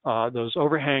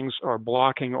overhangs are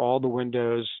blocking all the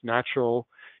windows, natural.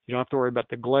 You don't have to worry about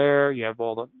the glare. You have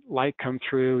all the light come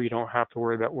through. You don't have to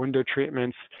worry about window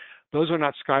treatments. Those are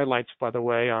not skylights, by the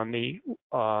way, on the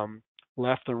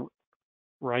left and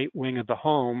right wing of the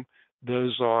home.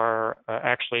 Those are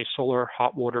actually solar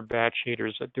hot water batch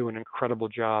heaters that do an incredible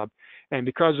job. And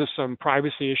because of some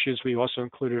privacy issues, we also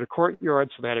included a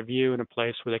courtyard so they had a view and a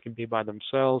place where they could be by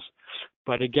themselves.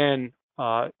 But again,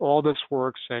 all this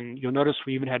works, and you'll notice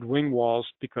we even had wing walls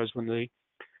because when the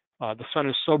sun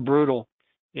is so brutal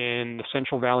in the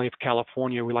Central Valley of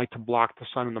California, we like to block the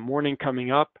sun in the morning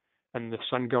coming up and the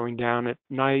sun going down at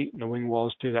night, and the wing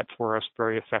walls do that for us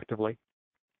very effectively.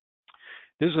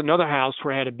 This is another house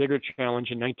where I had a bigger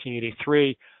challenge in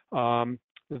 1983.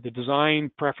 The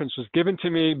design preference was given to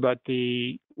me, but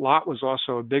the lot was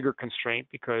also a bigger constraint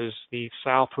because the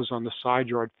south was on the side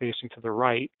yard facing to the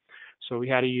right. So we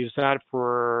had to use that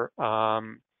for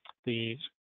the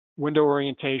window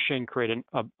orientation, create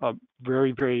a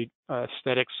very, very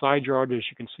aesthetic side yard, as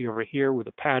you can see over here, with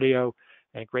a patio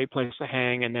and a great place to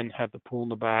hang, and then have the pool in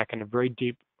the back and a very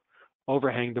deep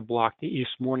overhang to block the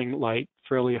east morning light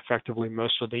fairly effectively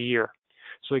most of the year.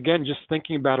 So again, just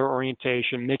thinking about our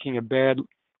orientation, making a bad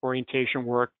orientation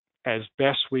work as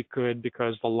best we could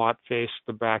because the lot faced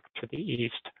the back to the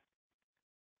east.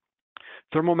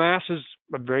 Thermal mass is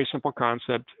a very simple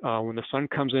concept. When the sun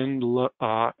comes in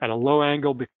at a low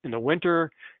angle in the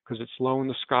winter, because it's low in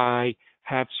the sky,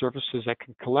 have surfaces that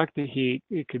can collect the heat.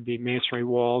 It could be masonry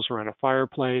walls around a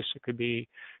fireplace. It could be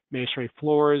masonry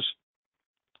floors.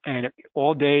 And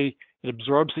all day, it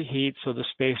absorbs the heat so the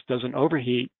space doesn't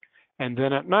overheat. And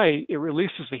then at night, it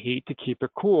releases the heat to keep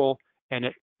it cool. And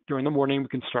during the morning, we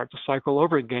can start to cycle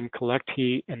over again, collect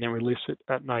heat, and then release it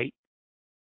at night.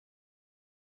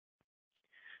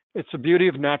 It's the beauty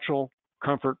of natural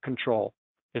comfort control.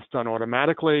 It's done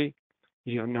automatically.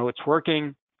 You know it's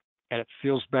working, and it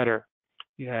feels better.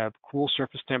 You have cool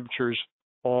surface temperatures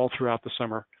all throughout the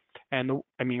summer, and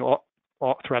all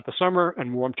throughout the summer,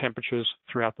 and warm temperatures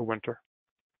throughout the winter.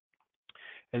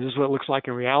 And this is what it looks like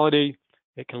in reality.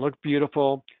 It can look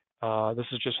beautiful. This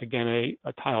is just, again,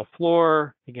 a tile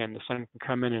floor. Again, the sun can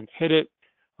come in and hit it.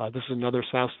 This is another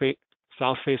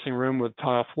south-facing room with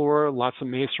tile floor, lots of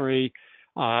masonry.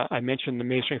 I mentioned the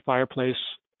masonry fireplace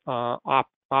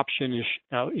option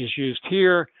is used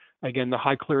here. Again, the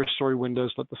high clear story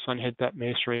windows let the sun hit that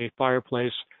masonry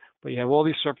fireplace. But you have all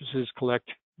these surfaces collect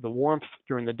the warmth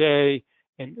during the day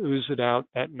and ooze it out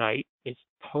at night. It's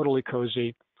totally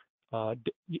cozy, full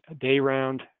day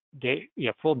round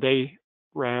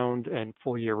and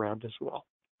full year round as well.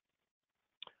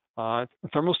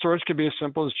 Thermal storage can be as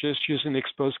simple as just using the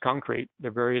exposed concrete.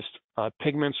 There are various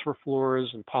pigments for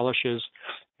floors and polishes,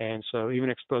 and so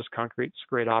even exposed concrete is a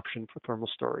great option for thermal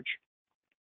storage.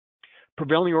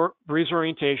 Prevailing breeze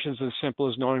orientation is as simple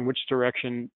as knowing which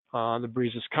direction the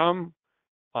breezes come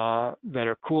that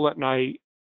are cool at night,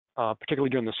 particularly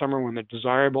during the summer when they're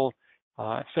desirable.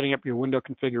 Setting up your window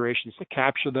configurations to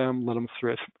capture them, let them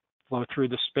flow through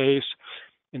the space.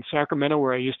 In Sacramento,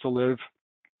 where I used to live,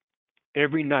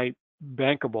 every night,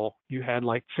 bankable, you had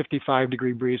like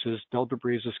 55-degree breezes, delta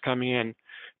breezes coming in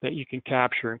that you can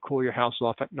capture and cool your house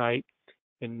off at night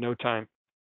in no time.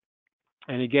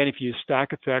 And again, if you use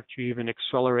stack effect, you even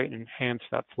accelerate and enhance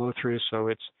that flow through so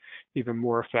it's even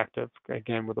more effective.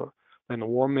 Again, when the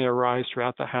warm air rise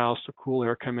throughout the house, the cool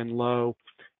air come in low,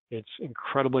 it's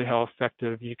incredibly how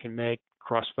effective you can make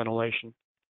cross ventilation.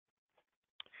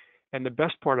 And the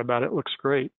best part about it, looks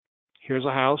great. Here's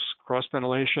a house, cross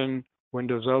ventilation,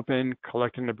 windows open,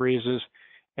 collecting the breezes.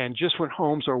 And just when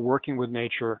homes are working with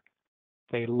nature,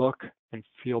 they look and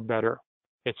feel better.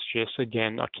 It's just,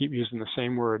 again, I'll keep using the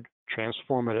same word,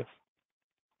 transformative.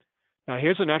 Now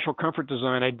here's a natural comfort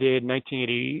design I did in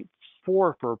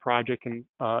 1984 for a project, and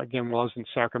again, while I was in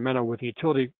Sacramento with the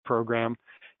utility program,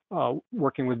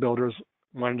 working with builders,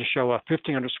 wanted to show a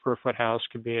 1,500 square foot house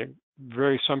could be a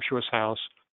very sumptuous house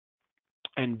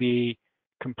and be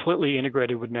completely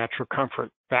integrated with natural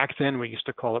comfort. Back then, we used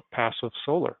to call it passive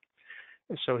solar.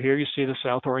 And so here you see the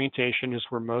south orientation is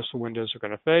where most of the windows are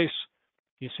going to face.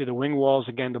 You see the wing walls,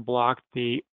 again, to block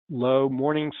the low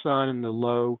morning sun and the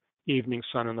low evening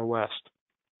sun in the west.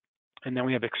 And then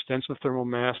we have extensive thermal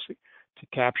mass to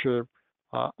capture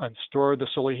and store the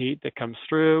solar heat that comes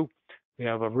through. We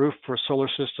have a roof for solar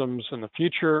systems in the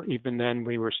future. Even then,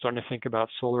 we were starting to think about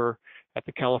solar at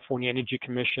the California Energy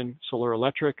Commission, solar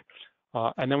electric.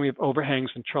 And then we have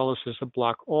overhangs and trellises that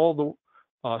block all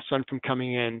the sun from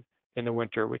coming in the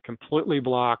winter. We completely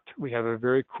blocked. We have a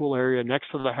very cool area next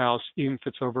to the house. Even if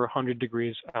it's over 100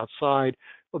 degrees outside,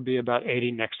 it'll be about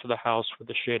 80 next to the house with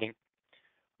the shading.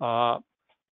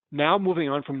 Now moving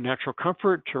on from natural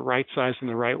comfort to right size in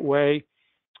the right way.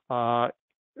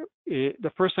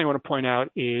 The first thing I want to point out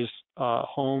is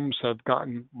homes have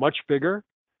gotten much bigger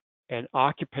and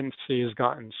occupancy has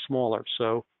gotten smaller.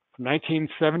 So from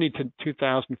 1970 to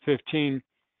 2015,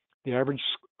 the average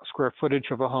square footage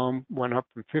of a home went up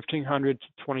from 1,500 to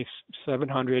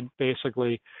 2,700,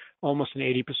 basically almost an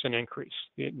 80% increase,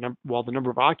 while the number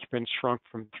of occupants shrunk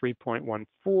from 3.14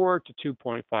 to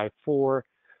 2.54.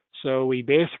 So we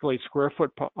basically, square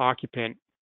foot per occupant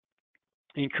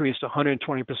increased 120%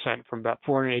 from about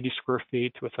 480 square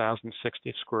feet to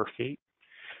 1,060 square feet.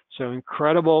 So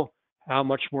incredible how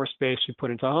much more space we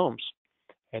put into homes.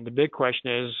 And the big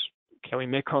question is, can we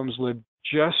make homes live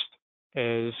just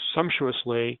as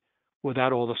sumptuously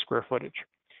without all the square footage?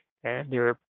 And there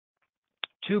are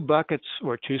two buckets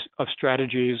or two of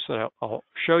strategies that I'll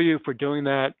show you for doing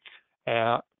that.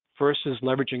 First is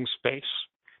leveraging space.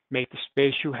 Make the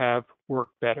space you have work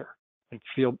better and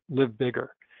live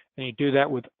bigger. And you do that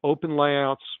with open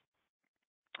layouts,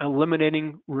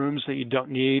 eliminating rooms that you don't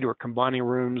need or combining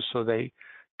rooms so they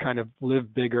kind of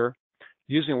live bigger.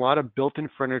 Using a lot of built-in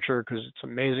furniture because it's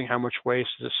amazing how much waste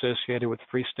is associated with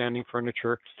freestanding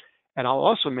furniture. And I'll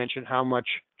also mention how much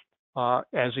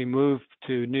as we move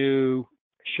to new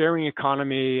sharing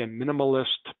economy and minimalist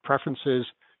preferences,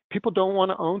 people don't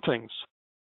want to own things.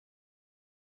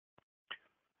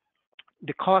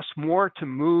 It costs more to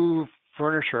move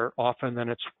furniture often than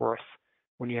it's worth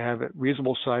when you have a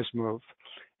reasonable size move.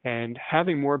 And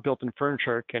having more built-in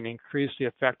furniture can increase the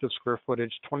effective square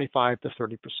footage 25 to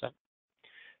 30%.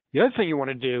 The other thing you want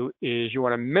to do is you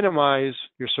want to minimize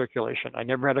your circulation. I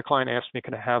never had a client ask me,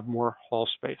 can I have more hall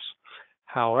space?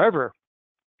 However,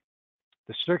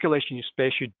 the circulation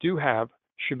space you do have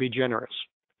should be generous.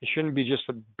 It shouldn't be just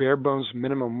a bare bones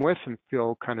minimum width and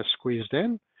feel kind of squeezed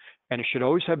in, and it should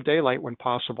always have daylight when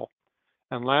possible.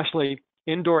 And lastly,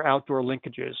 indoor-outdoor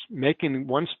linkages. Making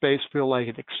one space feel like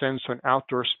it extends to an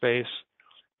outdoor space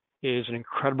is an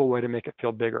incredible way to make it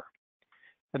feel bigger.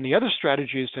 And the other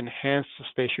strategy is to enhance the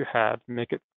space you have,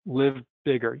 make it live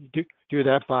bigger. You do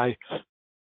that by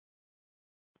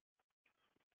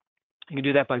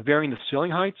varying the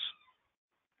ceiling heights,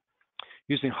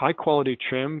 using high-quality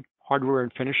trim, hardware,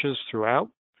 and finishes throughout.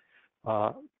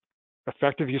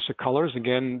 Effective use of colors.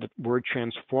 Again, the word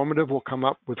transformative will come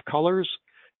up with colors,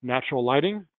 natural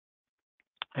lighting,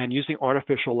 and using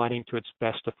artificial lighting to its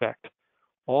best effect.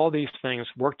 All these things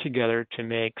work together to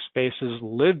make spaces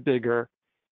live bigger,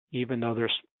 even though there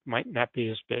might not be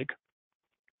as big.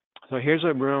 So here's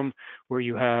a room where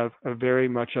you have a very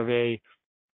much of a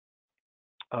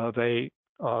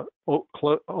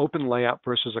open layout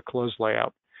versus a closed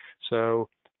layout. So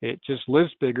it just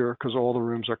lives bigger because all the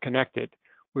rooms are connected.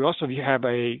 We also have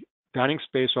a dining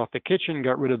space off the kitchen,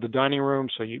 got rid of the dining room,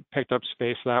 so you picked up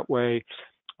space that way.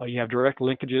 You have direct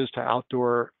linkages to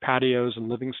outdoor patios and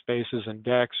living spaces and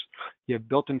decks. You have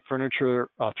built-in furniture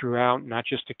throughout, not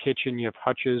just the kitchen. You have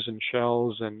hutches and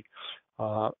shelves and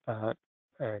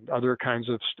other kinds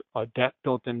of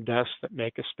built-in desks that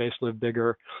make a space live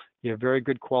bigger. You have very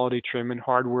good quality trim and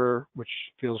hardware, which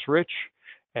feels rich,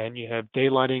 and you have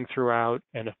daylighting throughout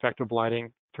and effective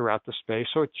lighting throughout the space,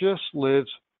 so it just lives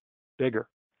bigger.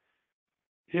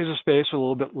 Here's a space with a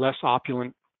little bit less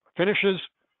opulent finishes,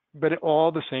 but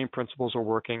all the same principles are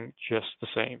working just the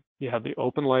same. You have the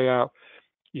open layout,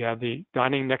 you have the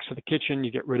dining next to the kitchen,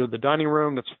 you get rid of the dining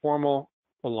room that's formal.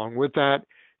 Along with that,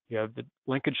 you have the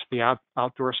linkage to the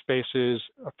outdoor spaces,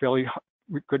 a fairly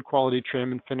good quality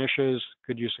trim and finishes,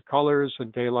 good use of colors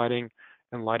and daylighting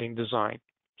and lighting design.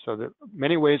 So there are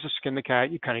many ways to skin the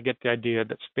cat. You kind of get the idea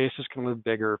that spaces can live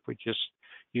bigger if we just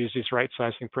use these right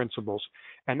sizing principles.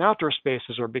 And outdoor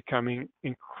spaces are becoming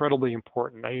incredibly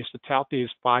important. I used to tout these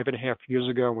 5.5 years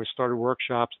ago when we started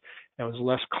workshops. It was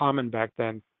less common back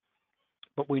then.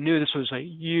 But we knew this was a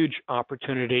huge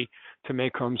opportunity to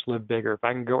make homes live bigger. If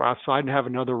I can go outside and have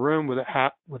another room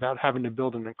without having to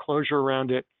build an enclosure around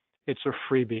it, it's a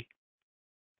freebie.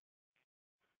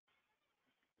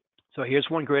 So here's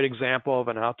one great example of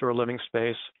an outdoor living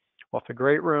space off a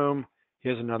great room.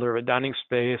 Here's another, a dining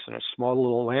space and a small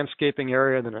little landscaping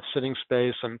area, then a sitting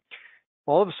space. And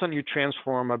all of a sudden you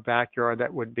transform a backyard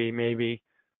that would be maybe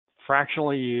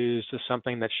fractionally used to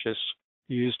something that's just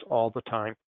used all the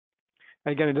time.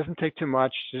 And again, it doesn't take too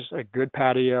much, just a good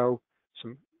patio,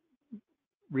 some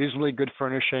reasonably good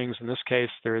furnishings. In this case,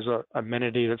 there's a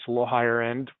amenity that's a little higher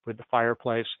end with the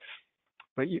fireplace.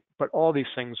 But all these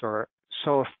things are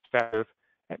so effective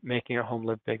at making a home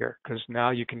live bigger, because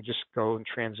now you can just go and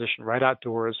transition right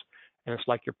outdoors, and it's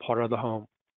like you're part of the home.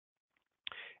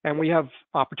 And we have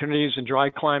opportunities in dry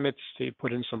climates to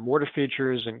put in some mortar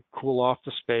features and cool off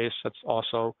the space. That's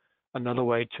also another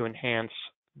way to enhance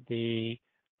the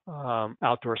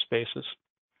outdoor spaces.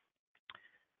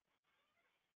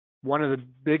 One of the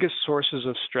biggest sources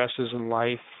of stresses in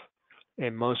life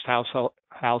in most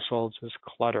households is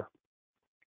clutter.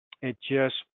 It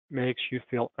just makes you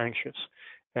feel anxious.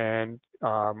 And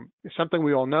it's something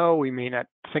we all know. We may not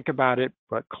think about it,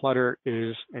 but clutter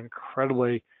is an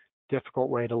incredibly difficult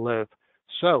way to live.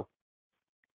 So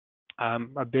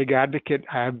I'm a big advocate.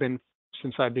 I have been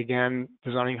since I began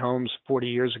designing homes 40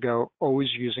 years ago, always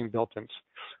using built-ins.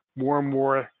 More and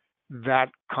more, that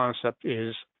concept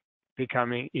is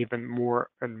becoming even more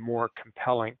and more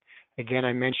compelling. Again,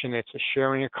 I mentioned it's a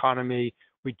sharing economy.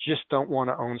 We just don't want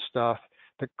to own stuff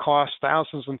that costs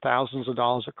thousands and thousands of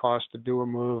dollars. It costs to do a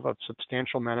move of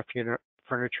substantial amount of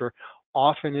furniture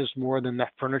often is more than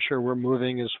that furniture we're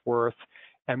moving is worth.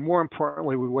 And more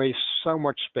importantly, we waste so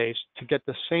much space to get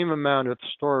the same amount of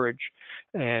storage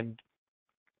and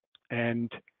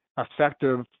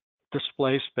effective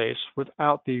display space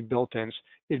without the built-ins.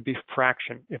 It'd be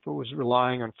fraction if it was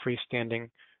relying on freestanding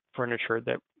furniture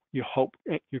that you hope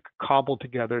you could cobble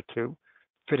together to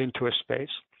fit into a space.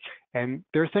 And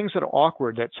there are things that are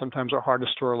awkward that sometimes are hard to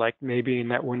store, like maybe in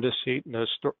that window seat and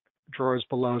drawers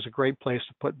below is a great place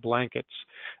to put blankets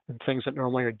and things that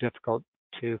normally are difficult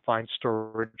to find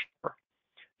storage for.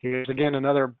 Here's again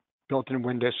another built-in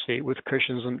window seat with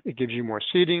cushions, and it gives you more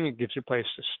seating, it gives you a place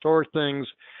to store things,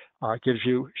 it gives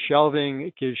you shelving,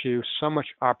 it gives you so much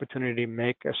opportunity to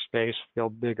make a space feel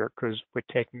bigger because we're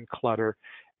taking clutter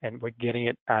and we're getting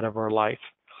it out of our life.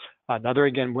 Another,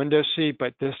 again, window seat,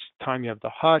 but this time you have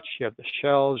the hutch, you have the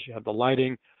shelves, you have the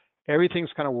lighting, everything's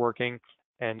kind of working,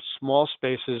 and small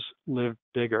spaces live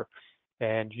bigger.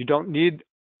 And you don't need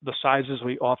the sizes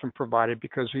we often provided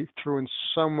because we threw in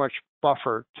so much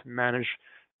buffer to manage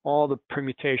all the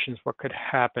permutations what could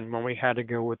happen when we had to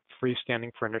go with freestanding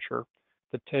furniture.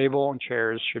 The table and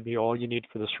chairs should be all you need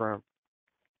for this room.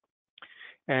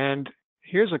 And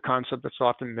here's a concept that's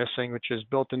often missing, which is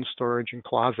built-in storage and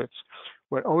closets.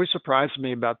 What always surprises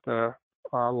me about the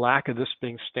lack of this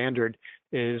being standard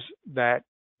is that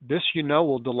this,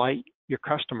 will delight your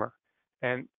customer.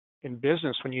 And in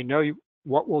business, when you know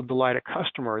what will delight a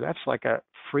customer, that's like a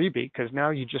freebie because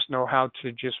now you just know how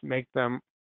to just make them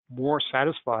more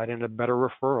satisfied and a better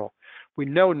referral. We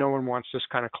know no one wants this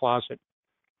kind of closet.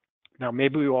 Now,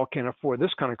 maybe we all can't afford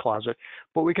this kind of closet,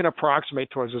 but we can approximate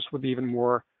towards this with even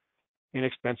more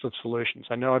inexpensive solutions.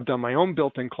 I know I've done my own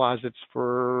built-in closets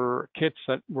for kits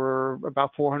that were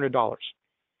about $400.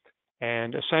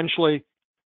 And essentially,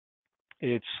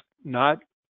 it's not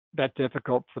that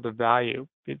difficult for the value.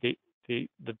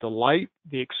 The delight,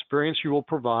 the experience you will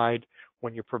provide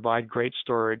when you provide great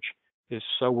storage is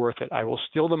so worth it. I will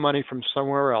steal the money from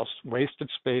somewhere else, wasted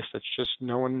space that's just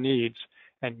no one needs,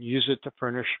 and use it to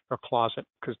furnish a closet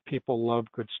because people love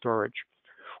good storage.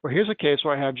 Or here's a case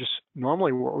where I have just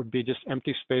normally what would be just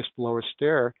empty space below a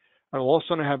stair. I'll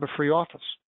also have a free office.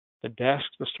 The desk,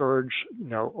 the storage,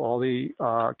 all the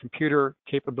computer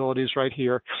capabilities right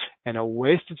here, and a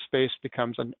wasted space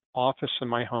becomes an office in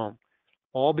my home.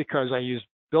 All because I use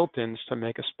built-ins to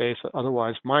make a space that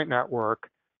otherwise might not work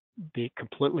be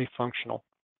completely functional.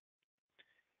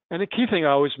 And the key thing I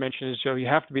always mention is, you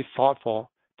have to be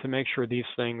thoughtful to make sure these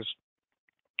things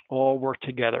all work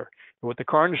together. And what the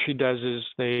car industry does is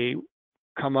they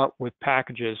come up with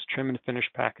packages, trim and finish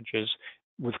packages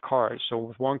with cars. So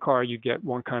with one car, you get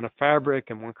one kind of fabric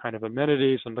and one kind of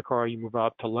amenities, and the car you move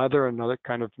out to leather, another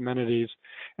kind of amenities,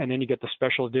 and then you get the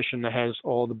special edition that has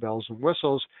all the bells and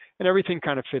whistles, and everything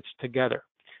kind of fits together.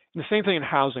 And the same thing in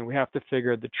housing. We have to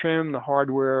figure the trim, the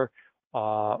hardware,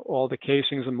 all the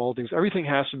casings and moldings, everything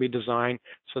has to be designed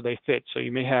so they fit. So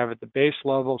you may have at the base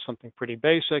level something pretty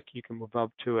basic. You can move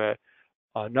up to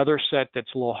another set that's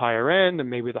a little higher end, and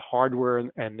maybe the hardware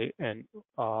and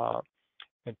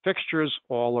fixtures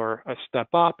all are a step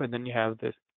up, and then you have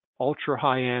this ultra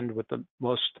high end with the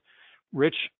most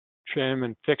rich trim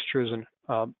and fixtures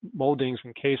and moldings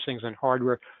and casings and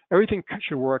hardware. Everything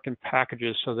should work in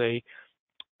packages so they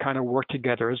kind of work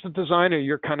together. As the designer,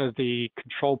 you're kind of the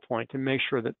control point to make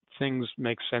sure that things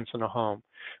make sense in a home.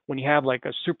 When you have like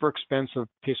a super expensive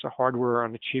piece of hardware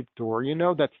on a cheap door,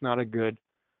 that's not a good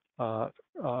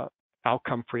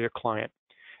outcome for your client.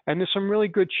 And there's some really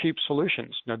good cheap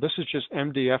solutions. Now, this is just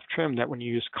MDF trim that when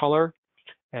you use color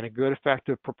and a good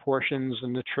effective proportions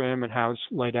in the trim and how it's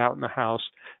laid out in the house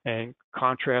and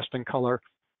contrast and color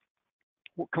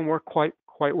can work quite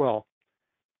well.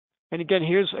 And again,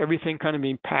 here's everything kind of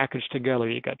being packaged together.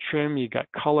 You got trim, you got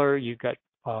color, you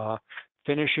got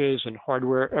finishes and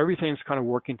hardware. Everything's kind of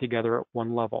working together at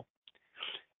one level.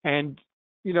 And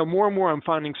more and more I'm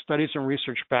finding studies and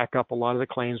research back up a lot of the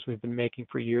claims we've been making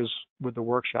for years with the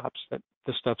workshops, that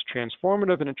this stuff's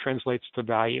transformative and it translates to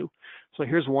value. So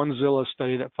here's one Zillow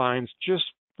study that finds just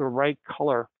the right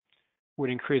color would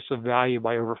increase the value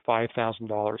by over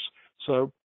 $5,000.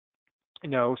 So,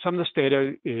 some of this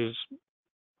data is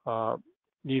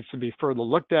needs to be further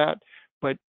looked at,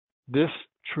 but this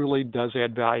truly does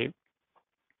add value.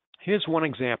 Here's one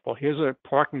example. Here's a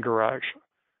parking garage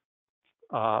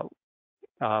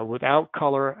without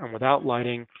color and without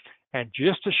lighting, and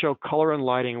just to show color and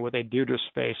lighting what they do to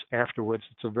space afterwards.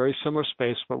 It's a very similar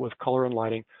space, but with color and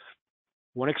lighting.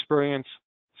 One experience,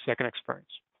 second experience.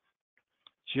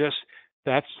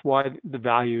 That's why the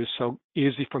value is so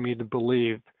easy for me to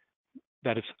believe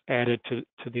that it's added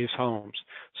to these homes.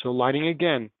 So lighting,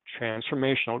 again,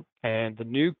 transformational, and the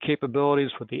new capabilities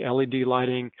with the LED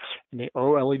lighting and the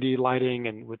OLED lighting,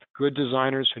 and with good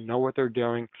designers who know what they're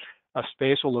doing, a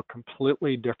space will look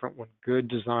completely different when good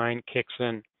design kicks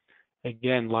in.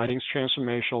 Again, lighting's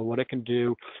transformational, what it can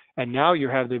do, and now you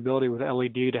have the ability with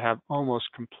LED to have almost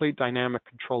complete dynamic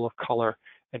control of color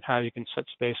and how you can set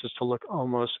spaces to look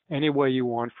almost any way you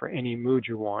want for any mood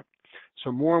you want.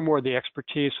 So more and more the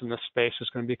expertise in this space is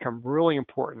going to become really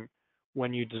important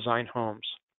when you design homes.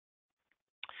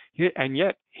 And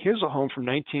yet, here's a home from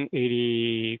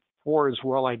 1984 as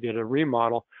well. I did a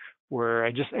remodel where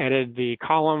I just added the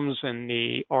columns and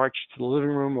the arch to the living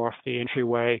room off the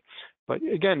entryway. But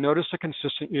again, notice the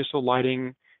consistent use of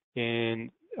lighting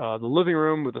in the living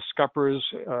room with the scuppers,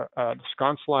 the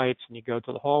sconce lights, and you go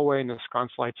to the hallway and the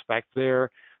sconce lights back there.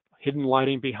 Hidden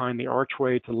lighting behind the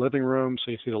archway to the living room, so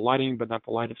you see the lighting, but not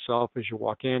the light itself as you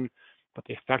walk in, but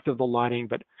the effect of the lighting.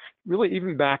 But really,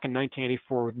 even back in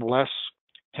 1984, with less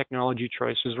technology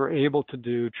choices, we're able to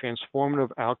do transformative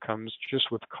outcomes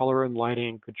just with color and lighting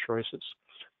and good choices.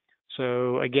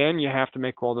 So again, you have to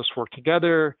make all this work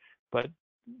together, but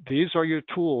these are your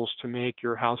tools to make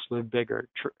your house live bigger.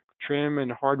 Trim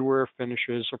and hardware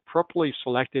finishes are properly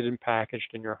selected and packaged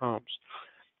in your homes.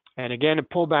 And again, to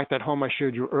pull back that home I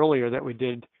showed you earlier that we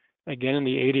did again in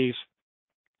the 80s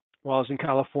while I was in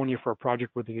California for a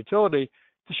project with the utility,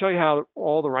 to show you how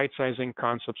all the right sizing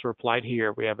concepts are applied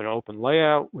here. We have an open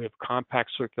layout, we have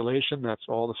compact circulation, that's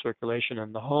all the circulation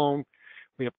in the home.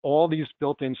 We have all these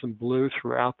built-ins in blue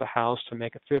throughout the house to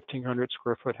make a 1,500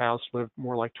 square foot house live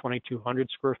more like 2,200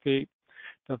 square feet.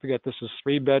 Don't forget, this is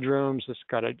 3 bedrooms. It's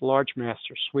got a large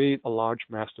master suite, a large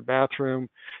master bathroom,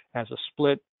 has a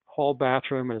split hall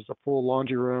bathroom, it has a full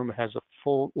laundry room, it has a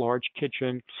full large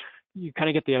kitchen. You kind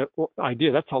of get the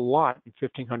idea. That's a lot in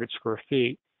 1,500 square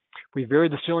feet. We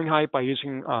varied the ceiling height by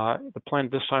using, the plan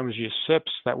at this time was use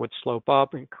SIPs that would slope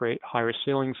up and create higher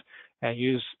ceilings, and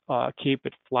keep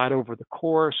it flat over the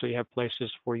core so you have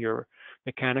places for your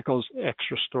mechanicals,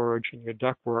 extra storage, and your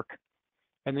ductwork.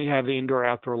 And then you have the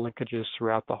indoor-outdoor linkages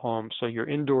throughout the home. So your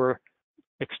indoor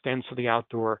extends to the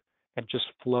outdoor and just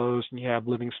flows, and you have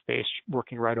living space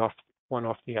working right off one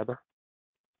off the other.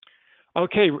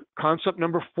 Okay, concept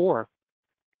number 4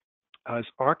 is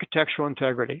architectural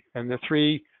integrity. And the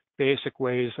 3 basic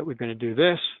ways that we're going to do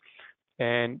this.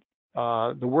 And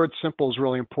the word simple is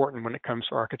really important when it comes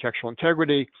to architectural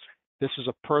integrity. This is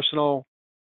a personal,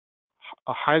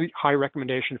 a high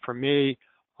recommendation for me.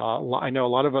 I know a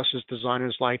lot of us as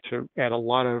designers like to add a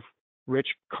lot of rich,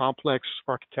 complex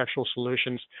architectural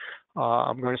solutions.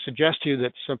 I'm going to suggest to you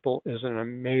that simple is an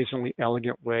amazingly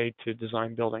elegant way to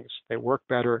design buildings. They work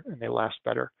better and they last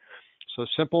better. So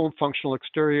simple and functional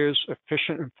exteriors,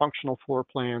 efficient and functional floor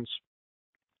plans,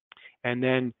 and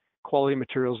then quality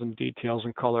materials and details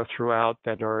and color throughout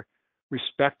that are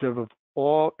respective of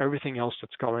everything else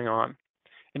that's going on.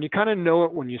 And you kind of know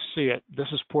it when you see it. This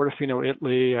is Portofino,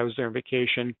 Italy. I was there on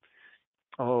vacation,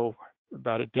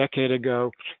 about a decade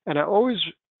ago. And I always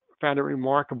found it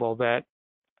remarkable that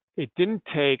it didn't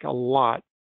take a lot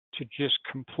to just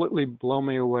completely blow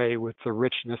me away with the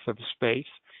richness of the space.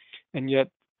 And yet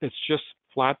it's just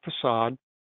flat facade,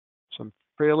 some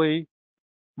fairly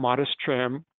modest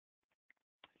trim,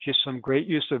 just some great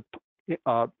use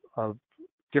of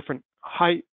different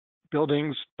height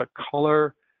buildings, but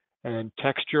color and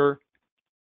texture.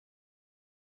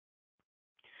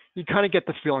 You kind of get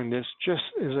the feeling this just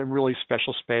is a really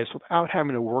special space without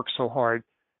having to work so hard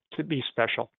to be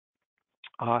special.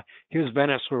 Here's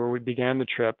Venice, where we began the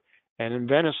trip. And in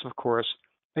Venice, of course,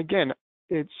 again,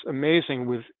 it's amazing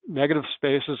with negative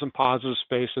spaces and positive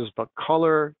spaces, but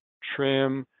color,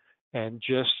 trim, and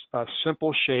just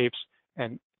simple shapes,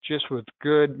 and just with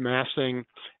good massing,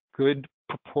 good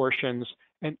proportions,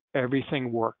 and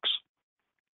everything works.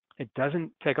 It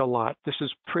doesn't take a lot. This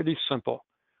is pretty simple.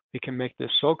 We can make this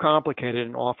so complicated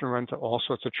and often run into all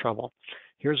sorts of trouble.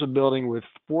 Here's a building with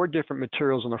 4 different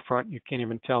materials on the front. You can't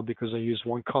even tell because they use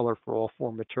one color for all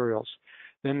 4 materials.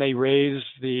 Then they raise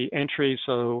the entry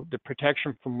so the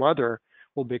protection from weather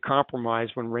will be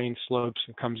compromised when rain slopes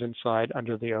and comes inside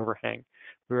under the overhang.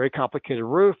 Very complicated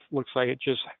roof. Looks like it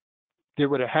just did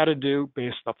what it had to do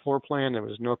based on the floor plan. There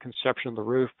was no conception of the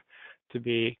roof to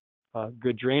be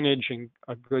good drainage and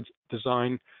a good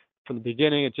design from the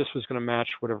beginning. It just was going to match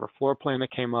whatever floor plan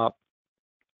that came up.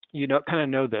 You kind of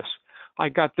know this. I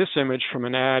got this image from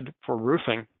an ad for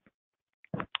roofing,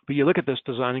 but you look at this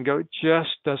design and go, it just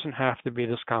doesn't have to be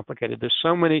this complicated. There's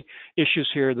so many issues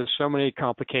here. There's so many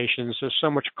complications. There's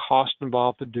so much cost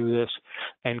involved to do this.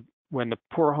 And when the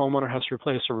poor homeowner has to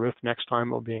replace a roof next time,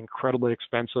 it will be incredibly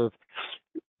expensive.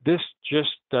 This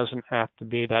just doesn't have to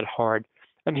be that hard.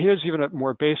 And here's even a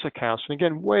more basic house, and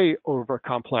again, way over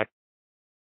complex.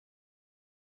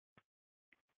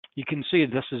 You can see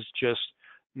this is just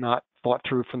not thought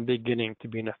through from the beginning to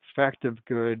be an effective,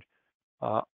 good,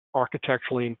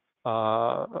 architecturally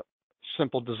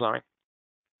simple design.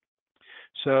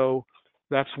 So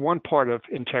that's one part of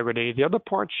integrity. The other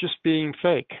part's just being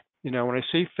fake. When I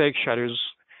see fake shutters,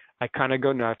 I kind of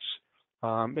go nuts.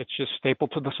 It's just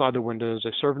stapled to the side of the windows.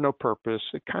 They serve no purpose.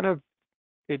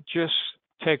 It just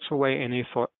takes away any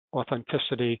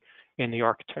authenticity in the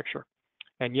architecture.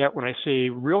 And yet when I see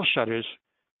real shutters,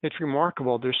 it's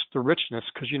remarkable. There's the richness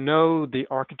because you know the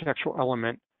architectural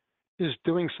element is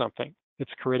doing something.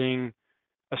 It's creating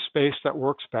a space that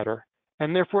works better,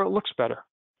 and therefore it looks better.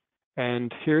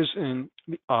 And here's in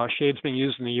shades being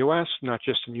used in the US, not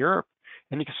just in Europe.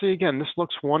 And you can see again, this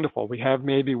looks wonderful. We have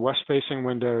maybe west-facing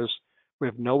windows. We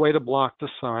have no way to block the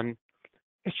sun.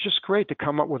 It's just great to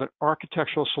come up with an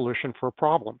architectural solution for a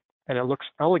problem. And it looks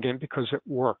elegant because it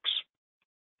works.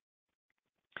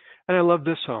 And I love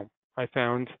this home. I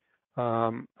found,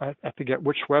 I forget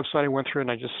which website I went through,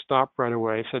 and I just stopped right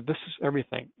away. I said, this is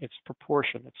everything. It's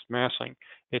proportion, it's massing,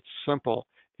 it's simple,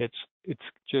 it's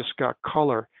just got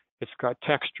color, it's got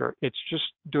texture. It's just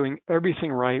doing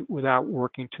everything right without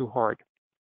working too hard.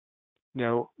 You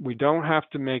know, we don't have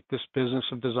to make this business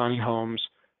of designing homes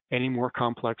any more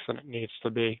complex than it needs to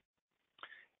be.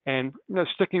 And you know,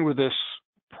 sticking with this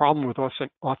problem with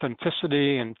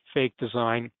authenticity and fake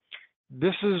design,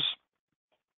 this is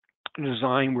a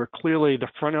design where clearly the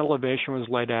front elevation was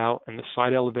laid out and the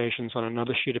side elevations on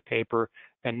another sheet of paper,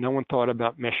 and no one thought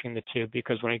about meshing the two,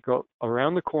 because when I go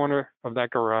around the corner of that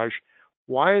garage,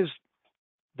 why is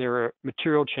there a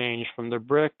material change from the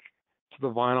brick to the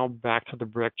vinyl back to the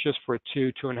brick just for a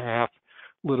 2.5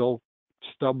 little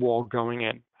stub wall going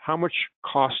in? How much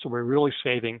cost are we really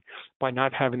saving by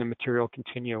not having the material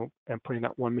continue and putting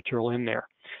that one material in there?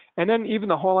 And then even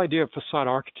the whole idea of facade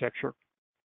architecture.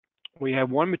 We have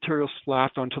one material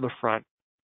slapped onto the front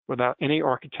without any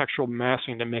architectural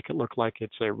massing to make it look like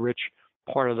it's a rich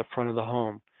part of the front of the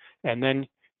home. And then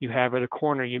you have at a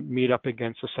corner, you meet up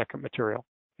against a second material.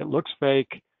 It looks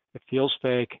fake, it feels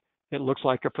fake, it looks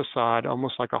like a facade,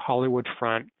 almost like a Hollywood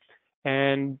front.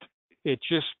 And it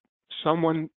just,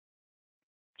 someone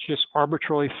just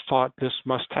arbitrarily thought this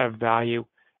must have value,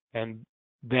 and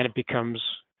then it becomes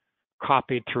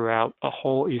copied throughout a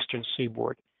whole eastern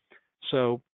seaboard.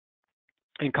 So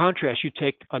in contrast, you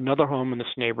take another home in this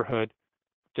neighborhood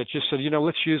that just said, you know,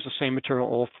 let's use the same material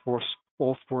all four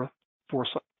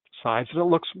sides, and it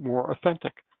looks more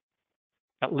authentic.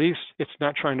 At least it's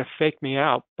not trying to fake me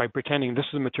out by pretending this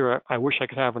is a material I wish I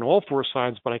could have on all four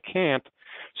sides, but I can't.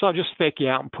 So I'll just fake you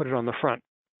out and put it on the front.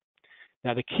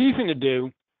 Now, the key thing to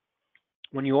do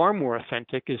when you are more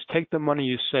authentic is take the money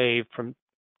you save from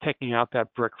taking out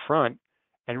that brick front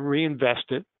and reinvest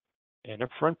it in a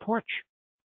front porch.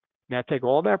 Now take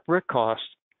all that brick cost,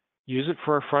 use it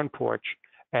for a front porch,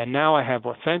 and now I have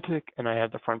authentic, and I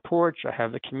have the front porch, I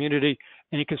have the community,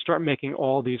 and you can start making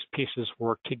all these pieces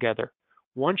work together.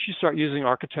 Once you start using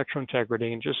architectural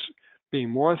integrity and just being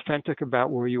more authentic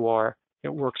about where you are, it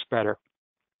works better.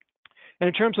 And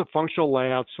in terms of functional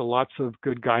layouts, so lots of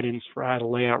good guidance for how to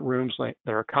lay out rooms that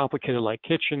are complicated, like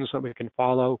kitchens, that we can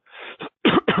follow.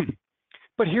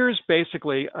 But here's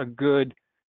basically a good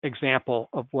example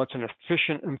of what's an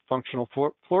efficient and functional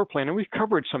floor plan. And we've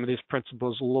covered some of these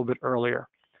principles a little bit earlier.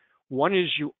 One is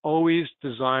you always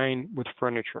design with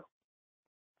furniture.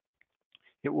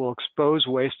 It will expose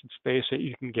wasted space that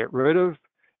you can get rid of.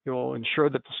 It will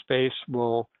ensure that the space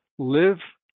will live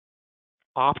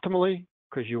optimally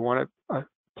because you want a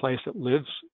place that lives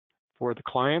for the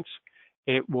clients.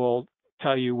 It will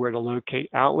tell you where to locate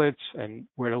outlets and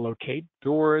where to locate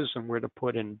doors and where to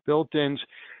put in built-ins.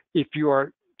 If you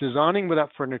are designing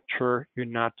without furniture, you're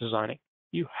not designing.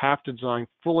 You have to design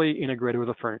fully integrated with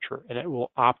the furniture, and it will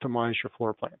optimize your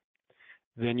floor plan.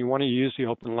 Then you want to use the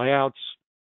open layouts,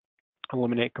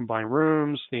 eliminate combined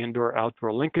rooms, the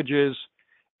indoor-outdoor linkages,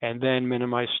 and then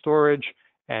minimize storage.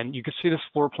 And you can see this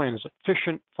floor plan is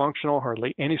efficient, functional,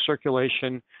 hardly any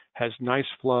circulation, has nice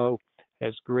flow,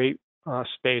 has great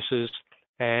spaces,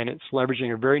 and it's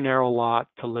leveraging a very narrow lot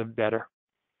to live better.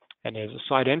 And there's a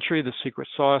side entry, the secret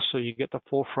sauce, so you get the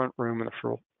full front room and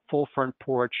the full front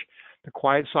porch, the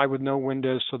quiet side with no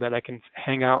windows so that I can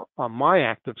hang out on my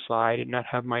active side and not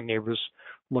have my neighbors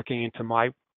looking into my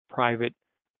private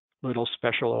little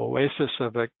special oasis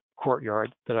of a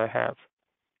courtyard that I have.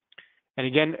 And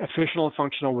again, efficient and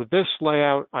functional with this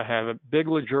layout. I have a big,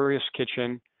 luxurious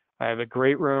kitchen. I have a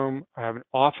great room. I have an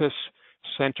office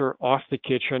center off the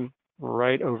kitchen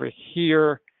right over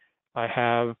here. I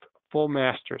have full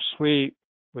master suite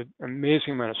with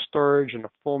amazing amount of storage and a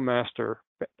full master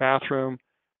bathroom,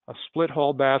 a split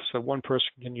hall bath so one person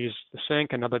can use the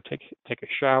sink, another take a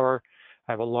shower.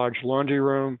 I have a large laundry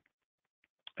room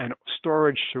and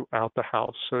storage throughout the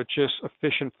house. So it's just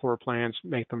efficient floor plans,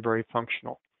 make them very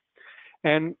functional.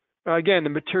 And again, the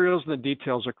materials and the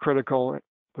details are critical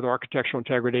with architectural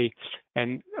integrity.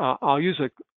 And I'll use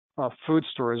a food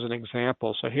store as an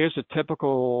example. So here's a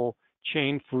typical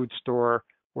chain food store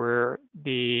where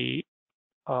the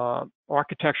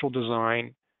architectural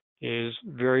design is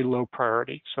very low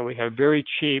priority. So we have very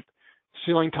cheap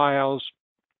ceiling tiles,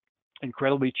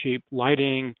 incredibly cheap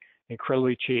lighting,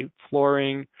 incredibly cheap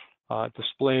flooring.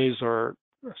 Displays are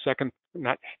second,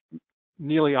 not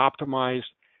nearly optimized.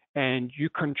 And you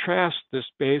contrast this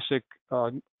basic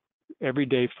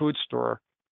everyday food store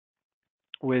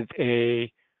with in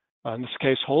this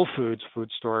case, Whole Foods food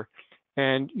store,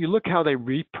 and you look how they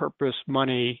repurpose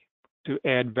money to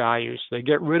add value. So they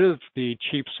get rid of the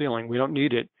cheap ceiling, we don't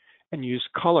need it, and use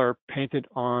color painted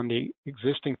on the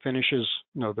existing finishes,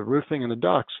 the roofing and the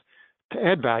ducts, to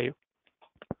add value.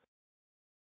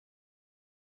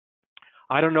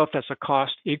 I don't know if that's a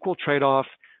cost equal trade-off,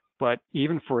 but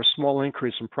even for a small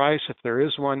increase in price, if there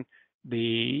is one,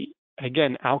 the,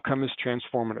 again, outcome is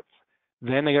transformative.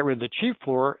 Then they get rid of the cheap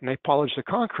floor and they polish the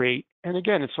concrete. And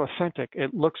again, it's authentic.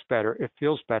 It looks better. It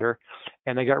feels better.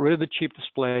 And they got rid of the cheap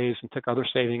displays and took other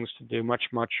savings to do much,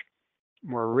 much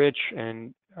more rich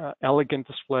and elegant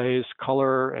displays,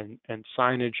 color and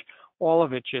signage. All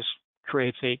of it just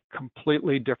creates a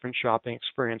completely different shopping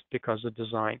experience because of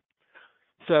design.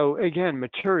 So again,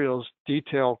 materials,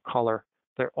 detail, color,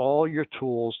 they're all your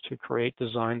tools to create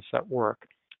designs that work.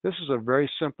 This is a very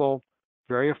simple,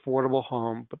 very affordable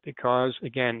home, but because,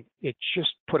 again, it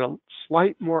just put a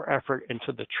slight more effort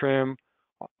into the trim,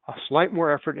 a slight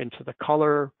more effort into the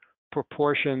color,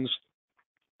 proportions,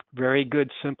 very good,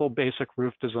 simple, basic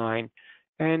roof design,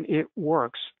 and it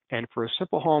works. And for a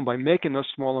simple home, by making those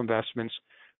small investments,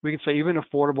 we can say even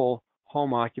affordable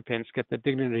home occupants get the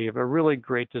dignity of a really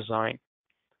great design.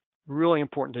 Really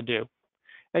important to do.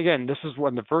 Again, this is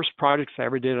one of the first projects I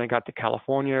ever did. I got to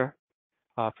California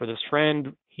for this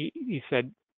friend. He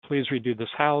said, please redo this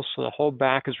house. So the whole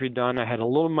back is redone. I had a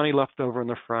little money left over in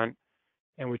the front,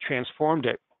 and we transformed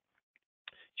it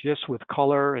just with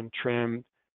color and trim,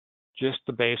 just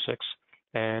the basics.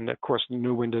 And of course, the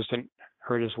new windows didn't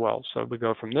hurt as well. So we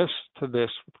go from this to this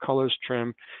with colors,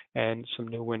 trim, and some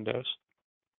new windows.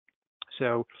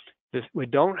 So we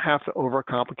don't have to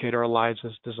overcomplicate our lives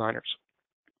as designers.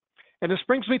 And this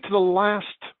brings me to the last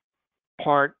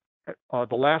part of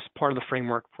the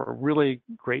framework for really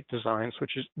great designs,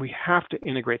 which is we have to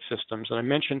integrate systems. And I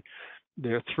mentioned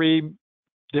there are 3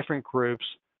 different groups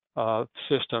of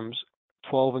systems,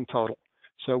 12 in total.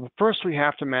 So first we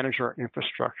have to manage our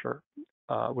infrastructure,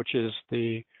 which is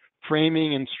the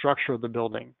framing and structure of the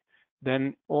building.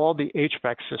 Then all the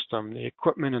HVAC system, the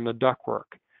equipment and the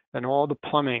ductwork, and all the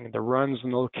plumbing, the runs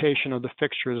and the location of the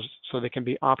fixtures so they can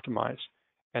be optimized.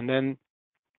 And then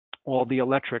all the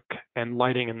electric and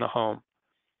lighting in the home.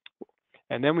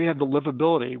 And then we have the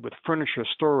livability with furniture,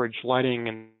 storage, lighting,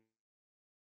 and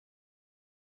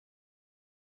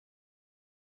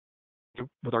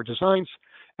with our designs.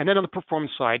 And then on the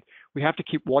performance side, we have to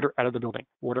keep water out of the building,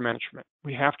 water management.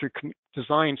 We have to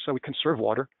design so we conserve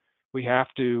water. We have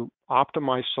to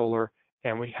optimize solar,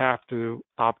 and we have to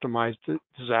optimize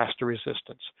disaster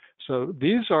resistance. So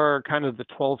these are kind of the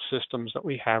 12 systems that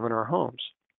we have in our homes.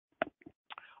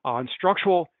 On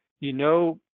structural,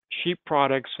 cheap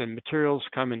products and materials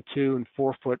come in 2 and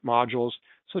 4 foot modules.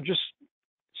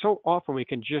 So often we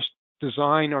can just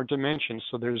design our dimensions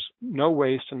so there's no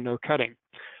waste and no cutting.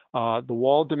 The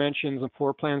wall dimensions and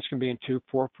floor plans can be in 2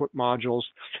 4 foot modules.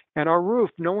 And our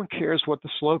roof, no one cares what the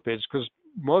slope is because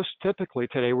most typically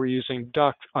today we're using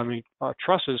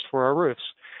trusses for our roofs.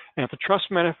 And if the truss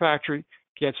manufacturer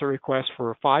gets a request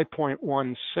for a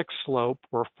 5.16 slope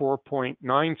or a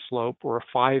 4.9 slope or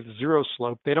a 5.0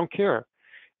 slope, they don't care.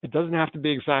 It doesn't have to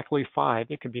be exactly 5.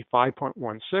 It could be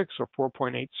 5.16 or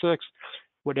 4.86.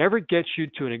 Whatever gets you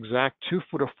to an exact 2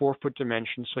 foot or 4 foot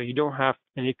dimension so you don't have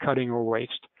any cutting or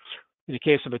waste. In the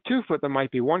case of a 2 foot, there might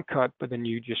be 1 cut, but then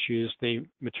you just use the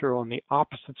material on the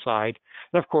opposite side.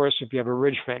 And of course, if you have a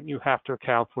ridge vent, you have to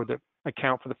account for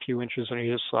the few inches on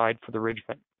either side for the ridge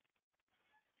vent.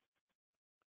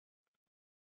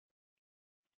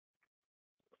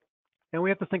 And we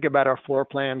have to think about our floor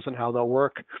plans and how they'll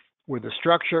work with the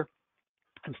structure.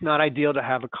 It's not ideal to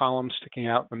have a column sticking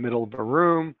out in the middle of a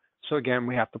room. So again,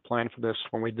 we have to plan for this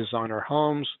when we design our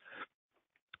homes.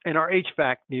 And our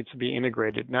HVAC needs to be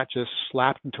integrated, not just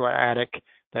slapped into our attic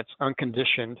that's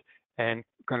unconditioned and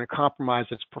going to compromise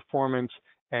its performance.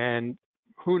 And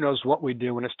who knows what we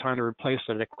do when it's time to replace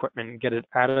that equipment and get it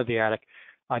out of the attic.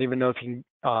 I don't even know if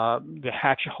the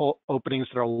hatch hole openings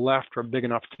that are left are big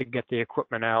enough to get the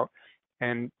equipment out.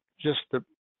 And just the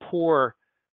poor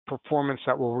performance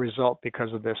that will result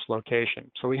because of this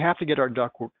location. So we have to get our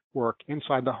duct work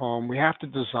inside the home. We have to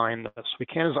design this. We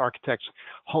can't, as architects,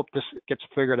 hope this gets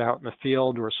figured out in the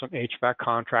field or some HVAC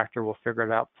contractor will figure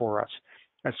it out for us.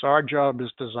 It's our job as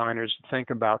designers to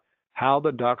think about how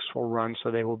the ducts will run so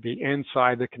they will be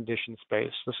inside the conditioned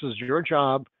space. This is your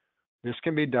job. This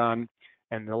can be done,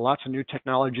 and there are lots of new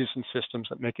technologies and systems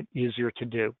that make it easier to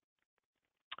do.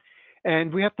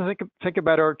 And we have to think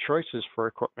about our choices for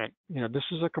equipment. This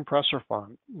is a compressor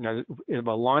farm. If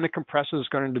a line of compressors is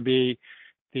going to be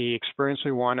the experience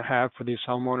we want to have for these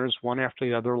homeowners, one after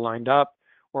the other lined up,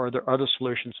 or are there other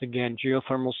solutions? Again,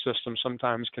 geothermal systems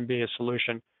sometimes can be a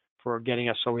solution for getting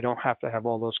us so we don't have to have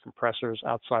all those compressors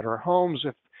outside our homes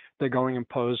if they're going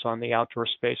imposed on the outdoor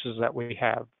spaces that we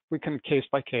have. We can case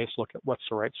by case look at what's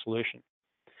the right solution.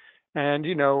 And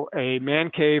a man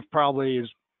cave is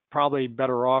probably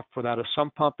better off without a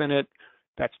sump pump in it.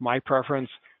 That's my preference.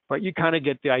 But you kind of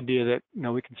get the idea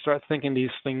that we can start thinking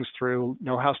these things through,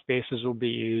 know how spaces will be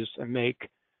used, and make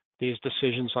these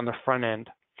decisions on the front end.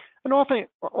 And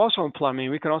also in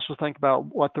plumbing, we can also think about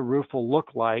what the roof will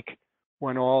look like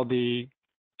when all the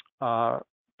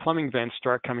plumbing vents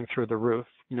start coming through the roof.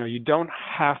 You don't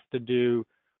have to do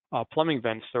plumbing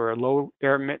vents. There are low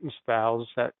air admittance valves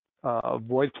that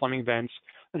avoid plumbing vents.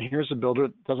 And here's a builder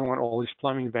that doesn't want all these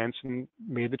plumbing vents and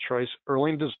made the choice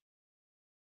early in design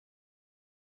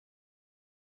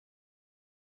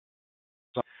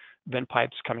vent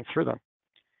pipes coming through them.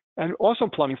 And also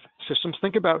plumbing systems,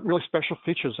 think about really special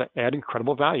features that add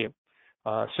incredible value.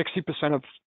 60% of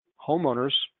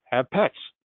homeowners have pets.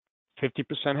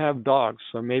 50% have dogs.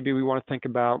 So maybe we want to think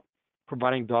about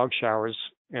providing dog showers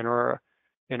in our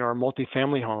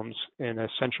multifamily homes in a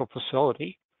central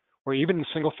facility, or even in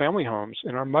single family homes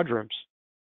in our mudrooms.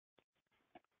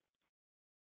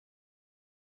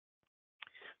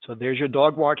 So there's your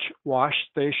dog wash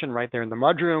station right there in the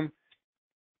mudroom.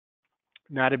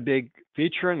 Not a big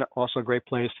feature, and also a great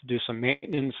place to do some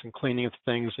maintenance and cleaning of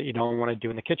things that you don't want to do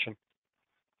in the kitchen.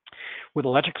 With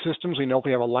electric systems, we know if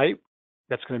we have a light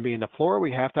that's going to be in the floor,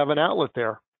 we have to have an outlet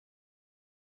there.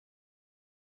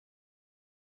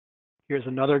 Here's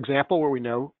another example where we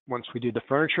know once we do the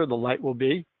furniture, the light will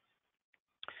be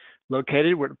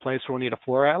located with a place where we need a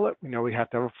floor outlet. We know we have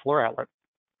to have a floor outlet.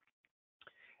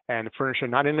 And the furniture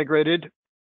not integrated,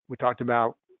 we talked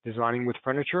about designing with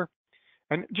furniture.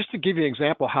 And just to give you an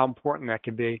example how important that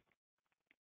could be,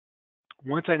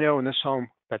 once I know in this home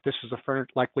that this is a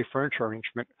likely furniture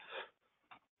arrangement,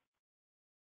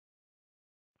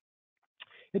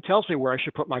 it tells me where I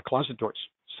should put my closet doors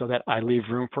so that I leave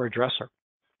room for a dresser.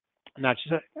 And that's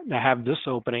just to have this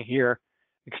opening here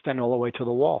extend all the way to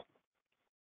the wall.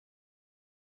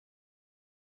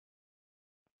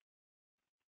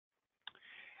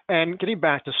 And getting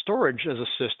back to storage as a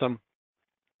system,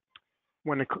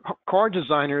 when the car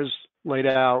designers laid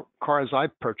out cars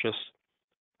I've purchased,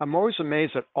 I'm always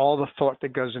amazed at all the thought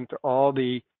that goes into all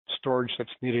the storage that's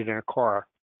needed in a car.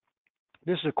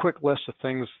 This is a quick list of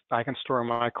things I can store in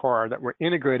my car that were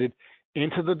integrated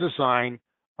into the design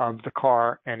of the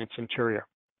car and its interior.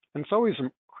 And it's always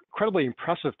incredibly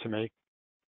impressive to me,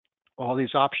 all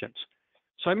these options.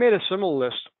 So I made a similar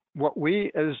list. What we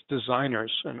as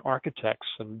designers and architects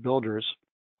and builders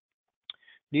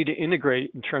need to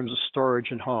integrate in terms of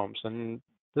storage in homes. And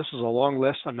this is a long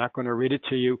list. I'm not going to read it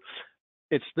to you.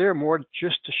 It's there more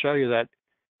just to show you that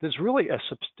there's really a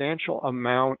substantial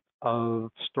amount of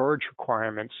storage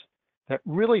requirements that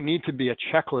really need to be a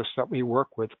checklist that we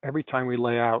work with every time we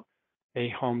lay out a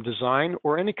home design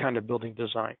or any kind of building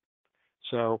design.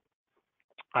 So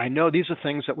I know these are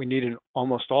things that we need in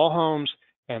almost all homes,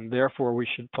 and therefore we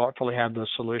should thoughtfully have those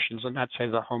solutions and not say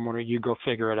to the homeowner, you go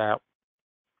figure it out.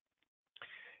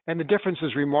 And the difference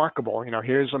is remarkable.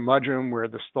 Here's a mudroom where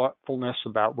there's thoughtfulness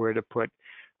about where to put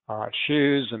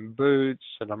shoes and boots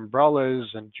and umbrellas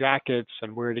and jackets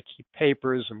and where to keep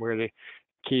papers and where to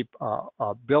keep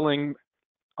billing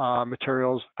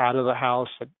materials out of the house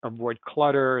that avoid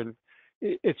clutter. And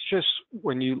it's just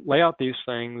when you lay out these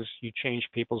things, you change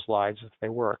people's lives if they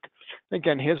work.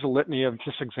 Again, here's a litany of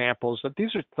just examples that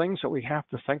these are things that we have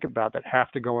to think about that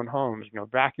have to go in homes.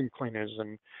 Vacuum cleaners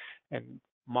and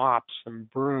mops and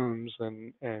brooms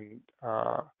and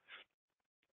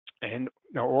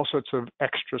all sorts of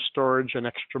extra storage and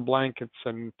extra blankets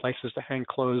and places to hang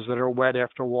clothes that are wet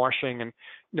after washing. And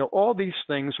all these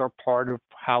things are part of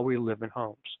how we live in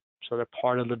homes. So they're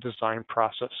part of the design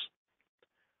process.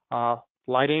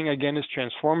 Lighting, again, is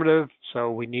transformative.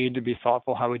 So we need to be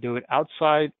thoughtful how we do it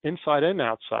outside, inside, and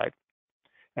outside.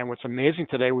 And what's amazing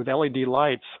today with LED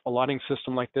lights, a lighting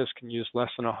system like this can use less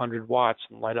than 100 watts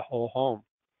and light a whole home.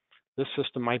 This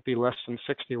system might be less than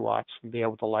 60 watts and be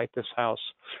able to light this house.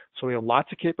 So we have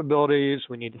lots of capabilities.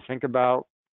 We need to think about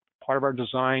part of our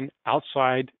design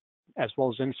outside as well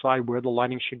as inside where the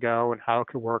lighting should go and how it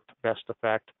could work to best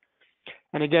effect.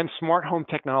 And again, smart home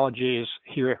technology is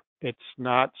here It's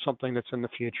not something that's in the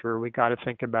future. We got to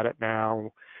think about it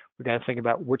now. We got to think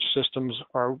about which systems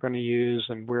are we going to use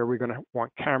and where we're going to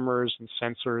want cameras and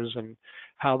sensors and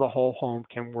how the whole home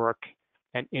can work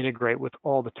and integrate with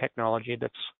all the technology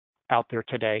that's out there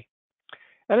today.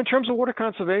 And in terms of water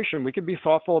conservation, we can be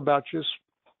thoughtful about just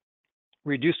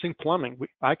reducing plumbing.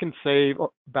 I can save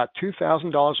about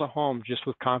 $2,000 a home just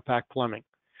with compact plumbing.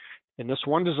 In this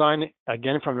one design,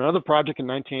 again, from another project in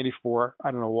 1984,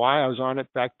 I don't know why I was on it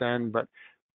back then, but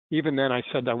even then I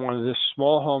said I wanted this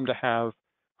small home to have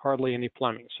hardly any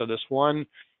plumbing. So this one,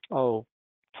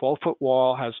 12-foot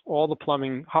wall has all the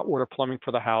plumbing, hot water plumbing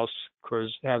for the house,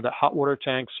 because they have the hot water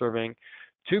tank serving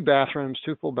 2 bathrooms,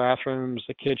 2 full bathrooms,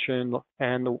 the kitchen,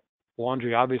 and the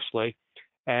laundry, obviously.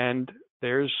 And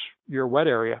there's your wet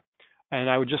area. And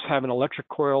I would just have an electric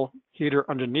coil heater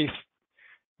underneath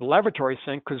the lavatory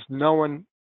sink, because no one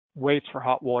waits for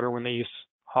hot water when they use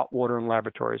hot water in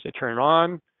lavatories. They turn it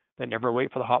on, they never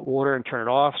wait for the hot water and turn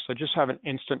it off. So just have an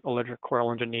instant electric coil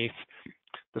underneath.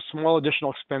 The small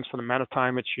additional expense for the amount of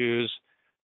time it's used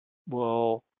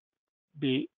will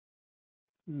be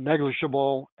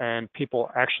negligible, and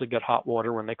people actually get hot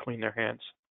water when they clean their hands.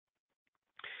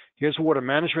 Here's water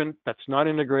management that's not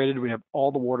integrated. We have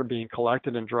all the water being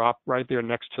collected and dropped right there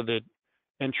next to the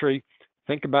entry.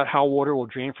 Think about how water will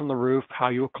drain from the roof, how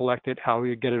you will collect it, how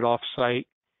you get it off site.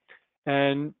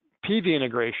 And PV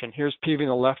integration. Here's PV on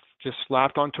the left, just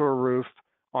slapped onto a roof.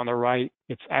 On the right,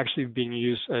 it's actually being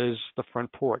used as the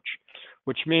front porch,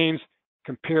 which means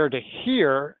compared to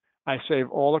here, I save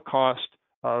all the cost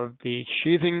of the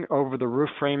sheathing over the roof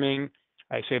framing.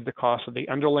 I save the cost of the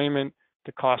underlayment,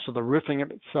 the cost of the roofing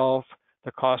itself,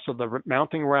 the cost of the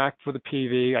mounting rack for the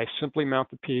PV. I simply mount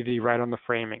the PV right on the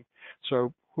framing.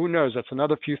 So who knows, that's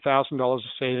another few $1,000s of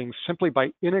savings simply by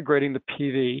integrating the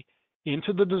PV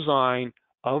into the design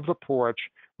of the porch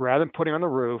rather than putting on the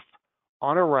roof,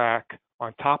 on a rack,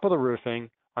 on top of the roofing,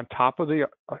 on top of the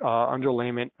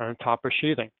underlayment, and on top of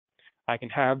sheathing. I can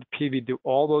have the PV do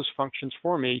all those functions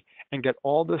for me and get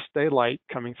all this daylight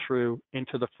coming through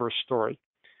into the first story.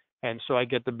 And so I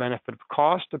get the benefit of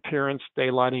cost, appearance,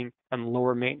 daylighting, and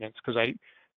lower maintenance, because if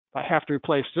I have to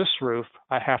replace this roof,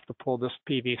 I have to pull this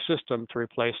PV system to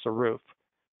replace the roof.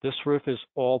 This roof is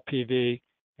all PV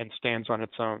and stands on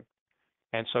its own.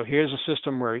 And so here's a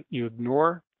system where you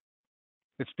ignore,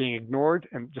 it's being ignored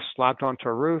and just slapped onto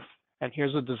a roof. And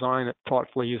here's a design that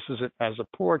thoughtfully uses it as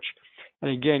a porch.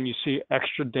 And again, you see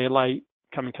extra daylight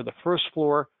coming to the first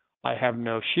floor. I have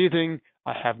no sheathing.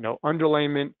 I have no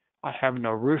underlayment. I have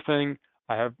no roofing.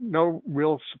 I have no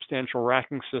real substantial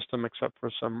racking system except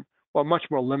for some, well, much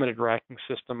more limited racking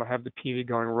system. I have the PV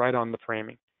going right on the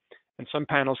framing. And some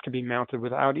panels can be mounted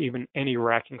without even any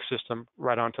racking system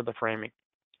right onto the framing.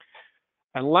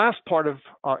 And last part of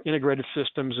integrated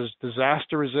systems is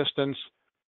disaster resistance.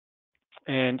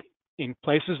 And in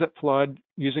places that flood,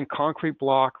 using concrete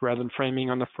block rather than framing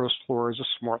on the first floor is a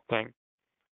smart thing.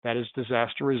 That is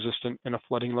disaster resistant in a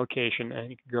flooding location,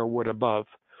 and you can go wood above.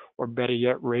 Or better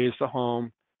yet, raise the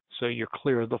home so you're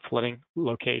clear of the flooding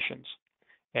locations.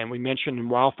 And we mentioned in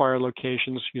wildfire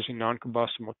locations using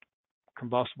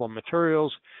non-combustible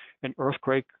materials, and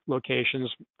earthquake locations,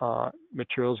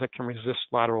 materials that can resist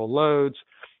lateral loads,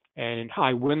 and in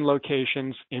high wind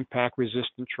locations, impact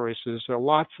resistant choices. There are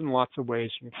lots and lots of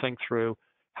ways you can think through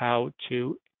how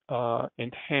to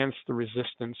enhance the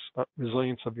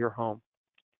resilience of your home.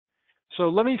 So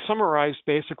let me summarize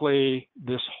basically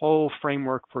this whole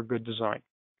framework for good design.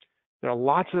 There are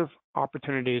lots of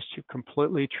opportunities to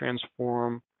completely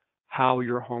transform how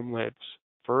your home lives.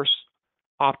 First,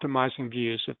 optimizing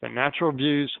views. If they're natural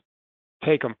views,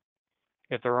 take them.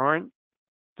 If there aren't,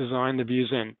 design the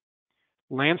views in.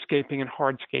 Landscaping and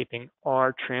hardscaping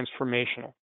are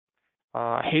transformational.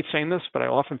 I hate saying this, but I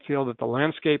often feel that the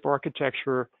landscape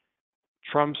architecture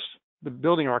trumps the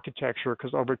building architecture,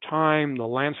 because over time, the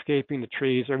landscaping, the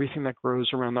trees, everything that grows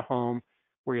around the home,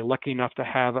 where you're lucky enough to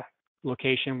have a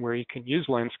location where you can use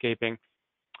landscaping,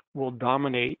 will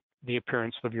dominate the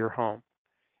appearance of your home.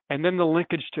 And then the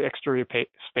linkage to exterior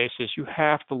spaces. You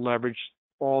have to leverage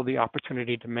all the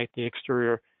opportunity to make the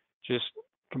exterior just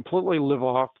completely live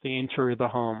off the interior of the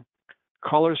home.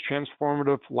 Colors,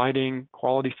 transformative lighting,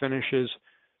 quality finishes.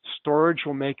 Storage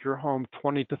will make your home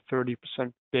 20 to 30%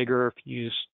 bigger if you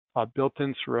use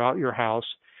built-in throughout your house.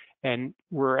 And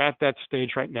we're at that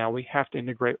stage right now. We have to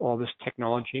integrate all this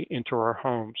technology into our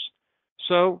homes.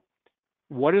 So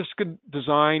what is good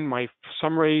design? My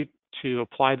summary to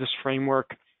apply this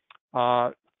framework.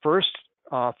 First,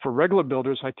 for regular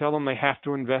builders, I tell them they have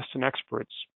to invest in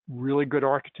experts, really good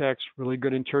architects, really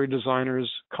good interior designers,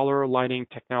 color, lighting,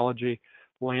 technology,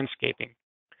 landscaping.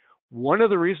 One of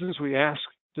the reasons we ask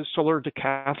the Solar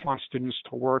Decathlon students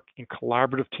to work in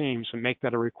collaborative teams and make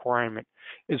that a requirement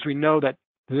is we know that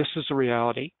this is a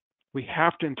reality. We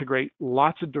have to integrate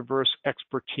lots of diverse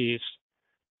expertise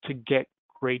to get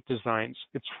great designs.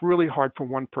 It's really hard for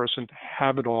one person to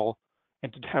have it all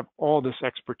and to have all this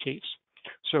expertise.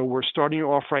 So we're starting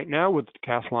you off right now with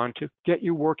Decathlon to get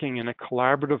you working in a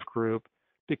collaborative group,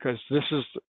 because this is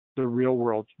the real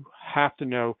world. You have to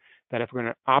know that if we're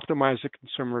going to optimize the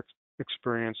consumer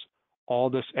experience, all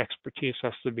this expertise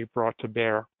has to be brought to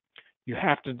bear. You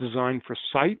have to design for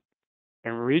site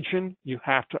and region. You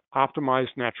have to optimize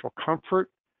natural comfort.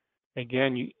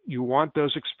 Again, you want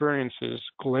those experiences,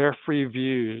 glare-free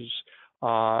views,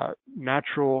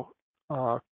 natural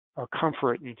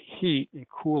comfort and heat and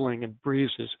cooling and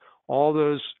breezes. All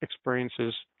those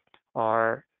experiences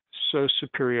are so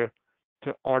superior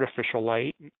to artificial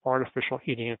light, artificial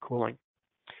heating and cooling.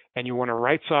 And you want to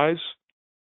right size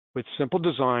with simple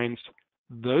designs.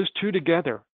 Those two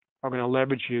together are going to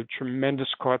leverage you tremendous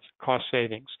cost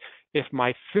savings. If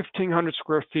my 1,500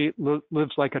 square feet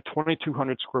lives like a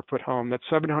 2,200 square foot home, that's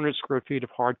 700 square feet of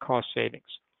hard cost savings.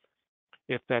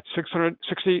 If that's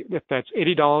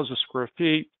 $80 a square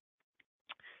feet,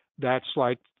 that's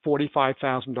like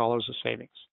 $45,000 of savings.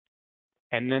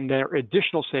 And then there are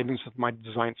additional savings if my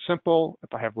design's simple,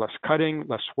 if I have less cutting,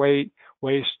 less weight,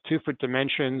 waste, 2-foot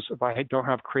dimensions, if I don't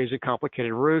have crazy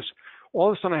complicated roofs. All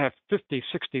of a sudden I have $50,000,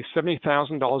 $60,000,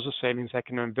 $70,000 of savings I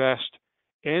can invest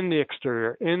in the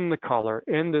exterior, in the color,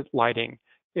 in the lighting,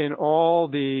 in all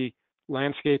the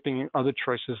landscaping and other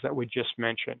choices that we just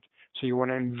mentioned. So you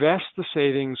want to invest the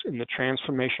savings in the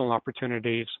transformational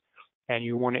opportunities, and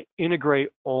you want to integrate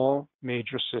all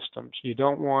major systems. You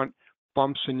don't want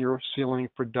bumps in your ceiling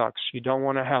for ducts. You don't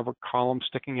want to have a column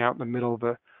sticking out in the middle of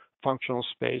a functional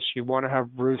space. You want to have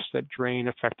roofs that drain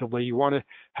effectively. You want to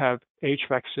have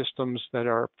HVAC systems that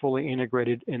are fully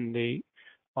integrated in the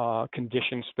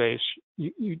conditioned space.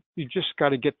 You just got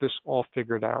to get this all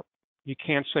figured out. You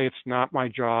can't say it's not my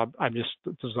job, I'm just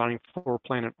designing floor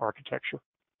plan and architecture.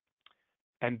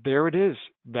 And there it is.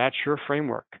 That's your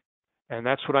framework. And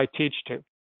that's what I teach to.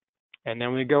 And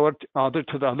then we go to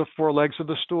the other 4 legs of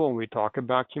the stool, and we talk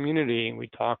about community, and we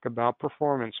talk about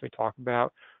performance, we talk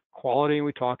about quality, and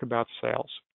we talk about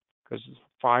sales, because it's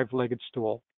a 5-legged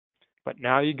stool. But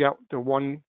now you got the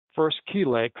one first key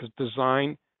leg, because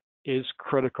design is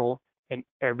critical in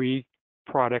every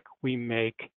product we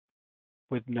make,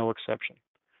 with no exception.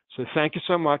 So thank you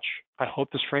so much. I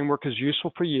hope this framework is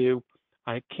useful for you.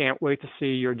 I can't wait to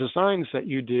see your designs that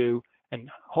you do, and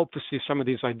hope to see some of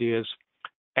these ideas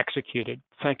executed.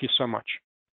 Thank you so much.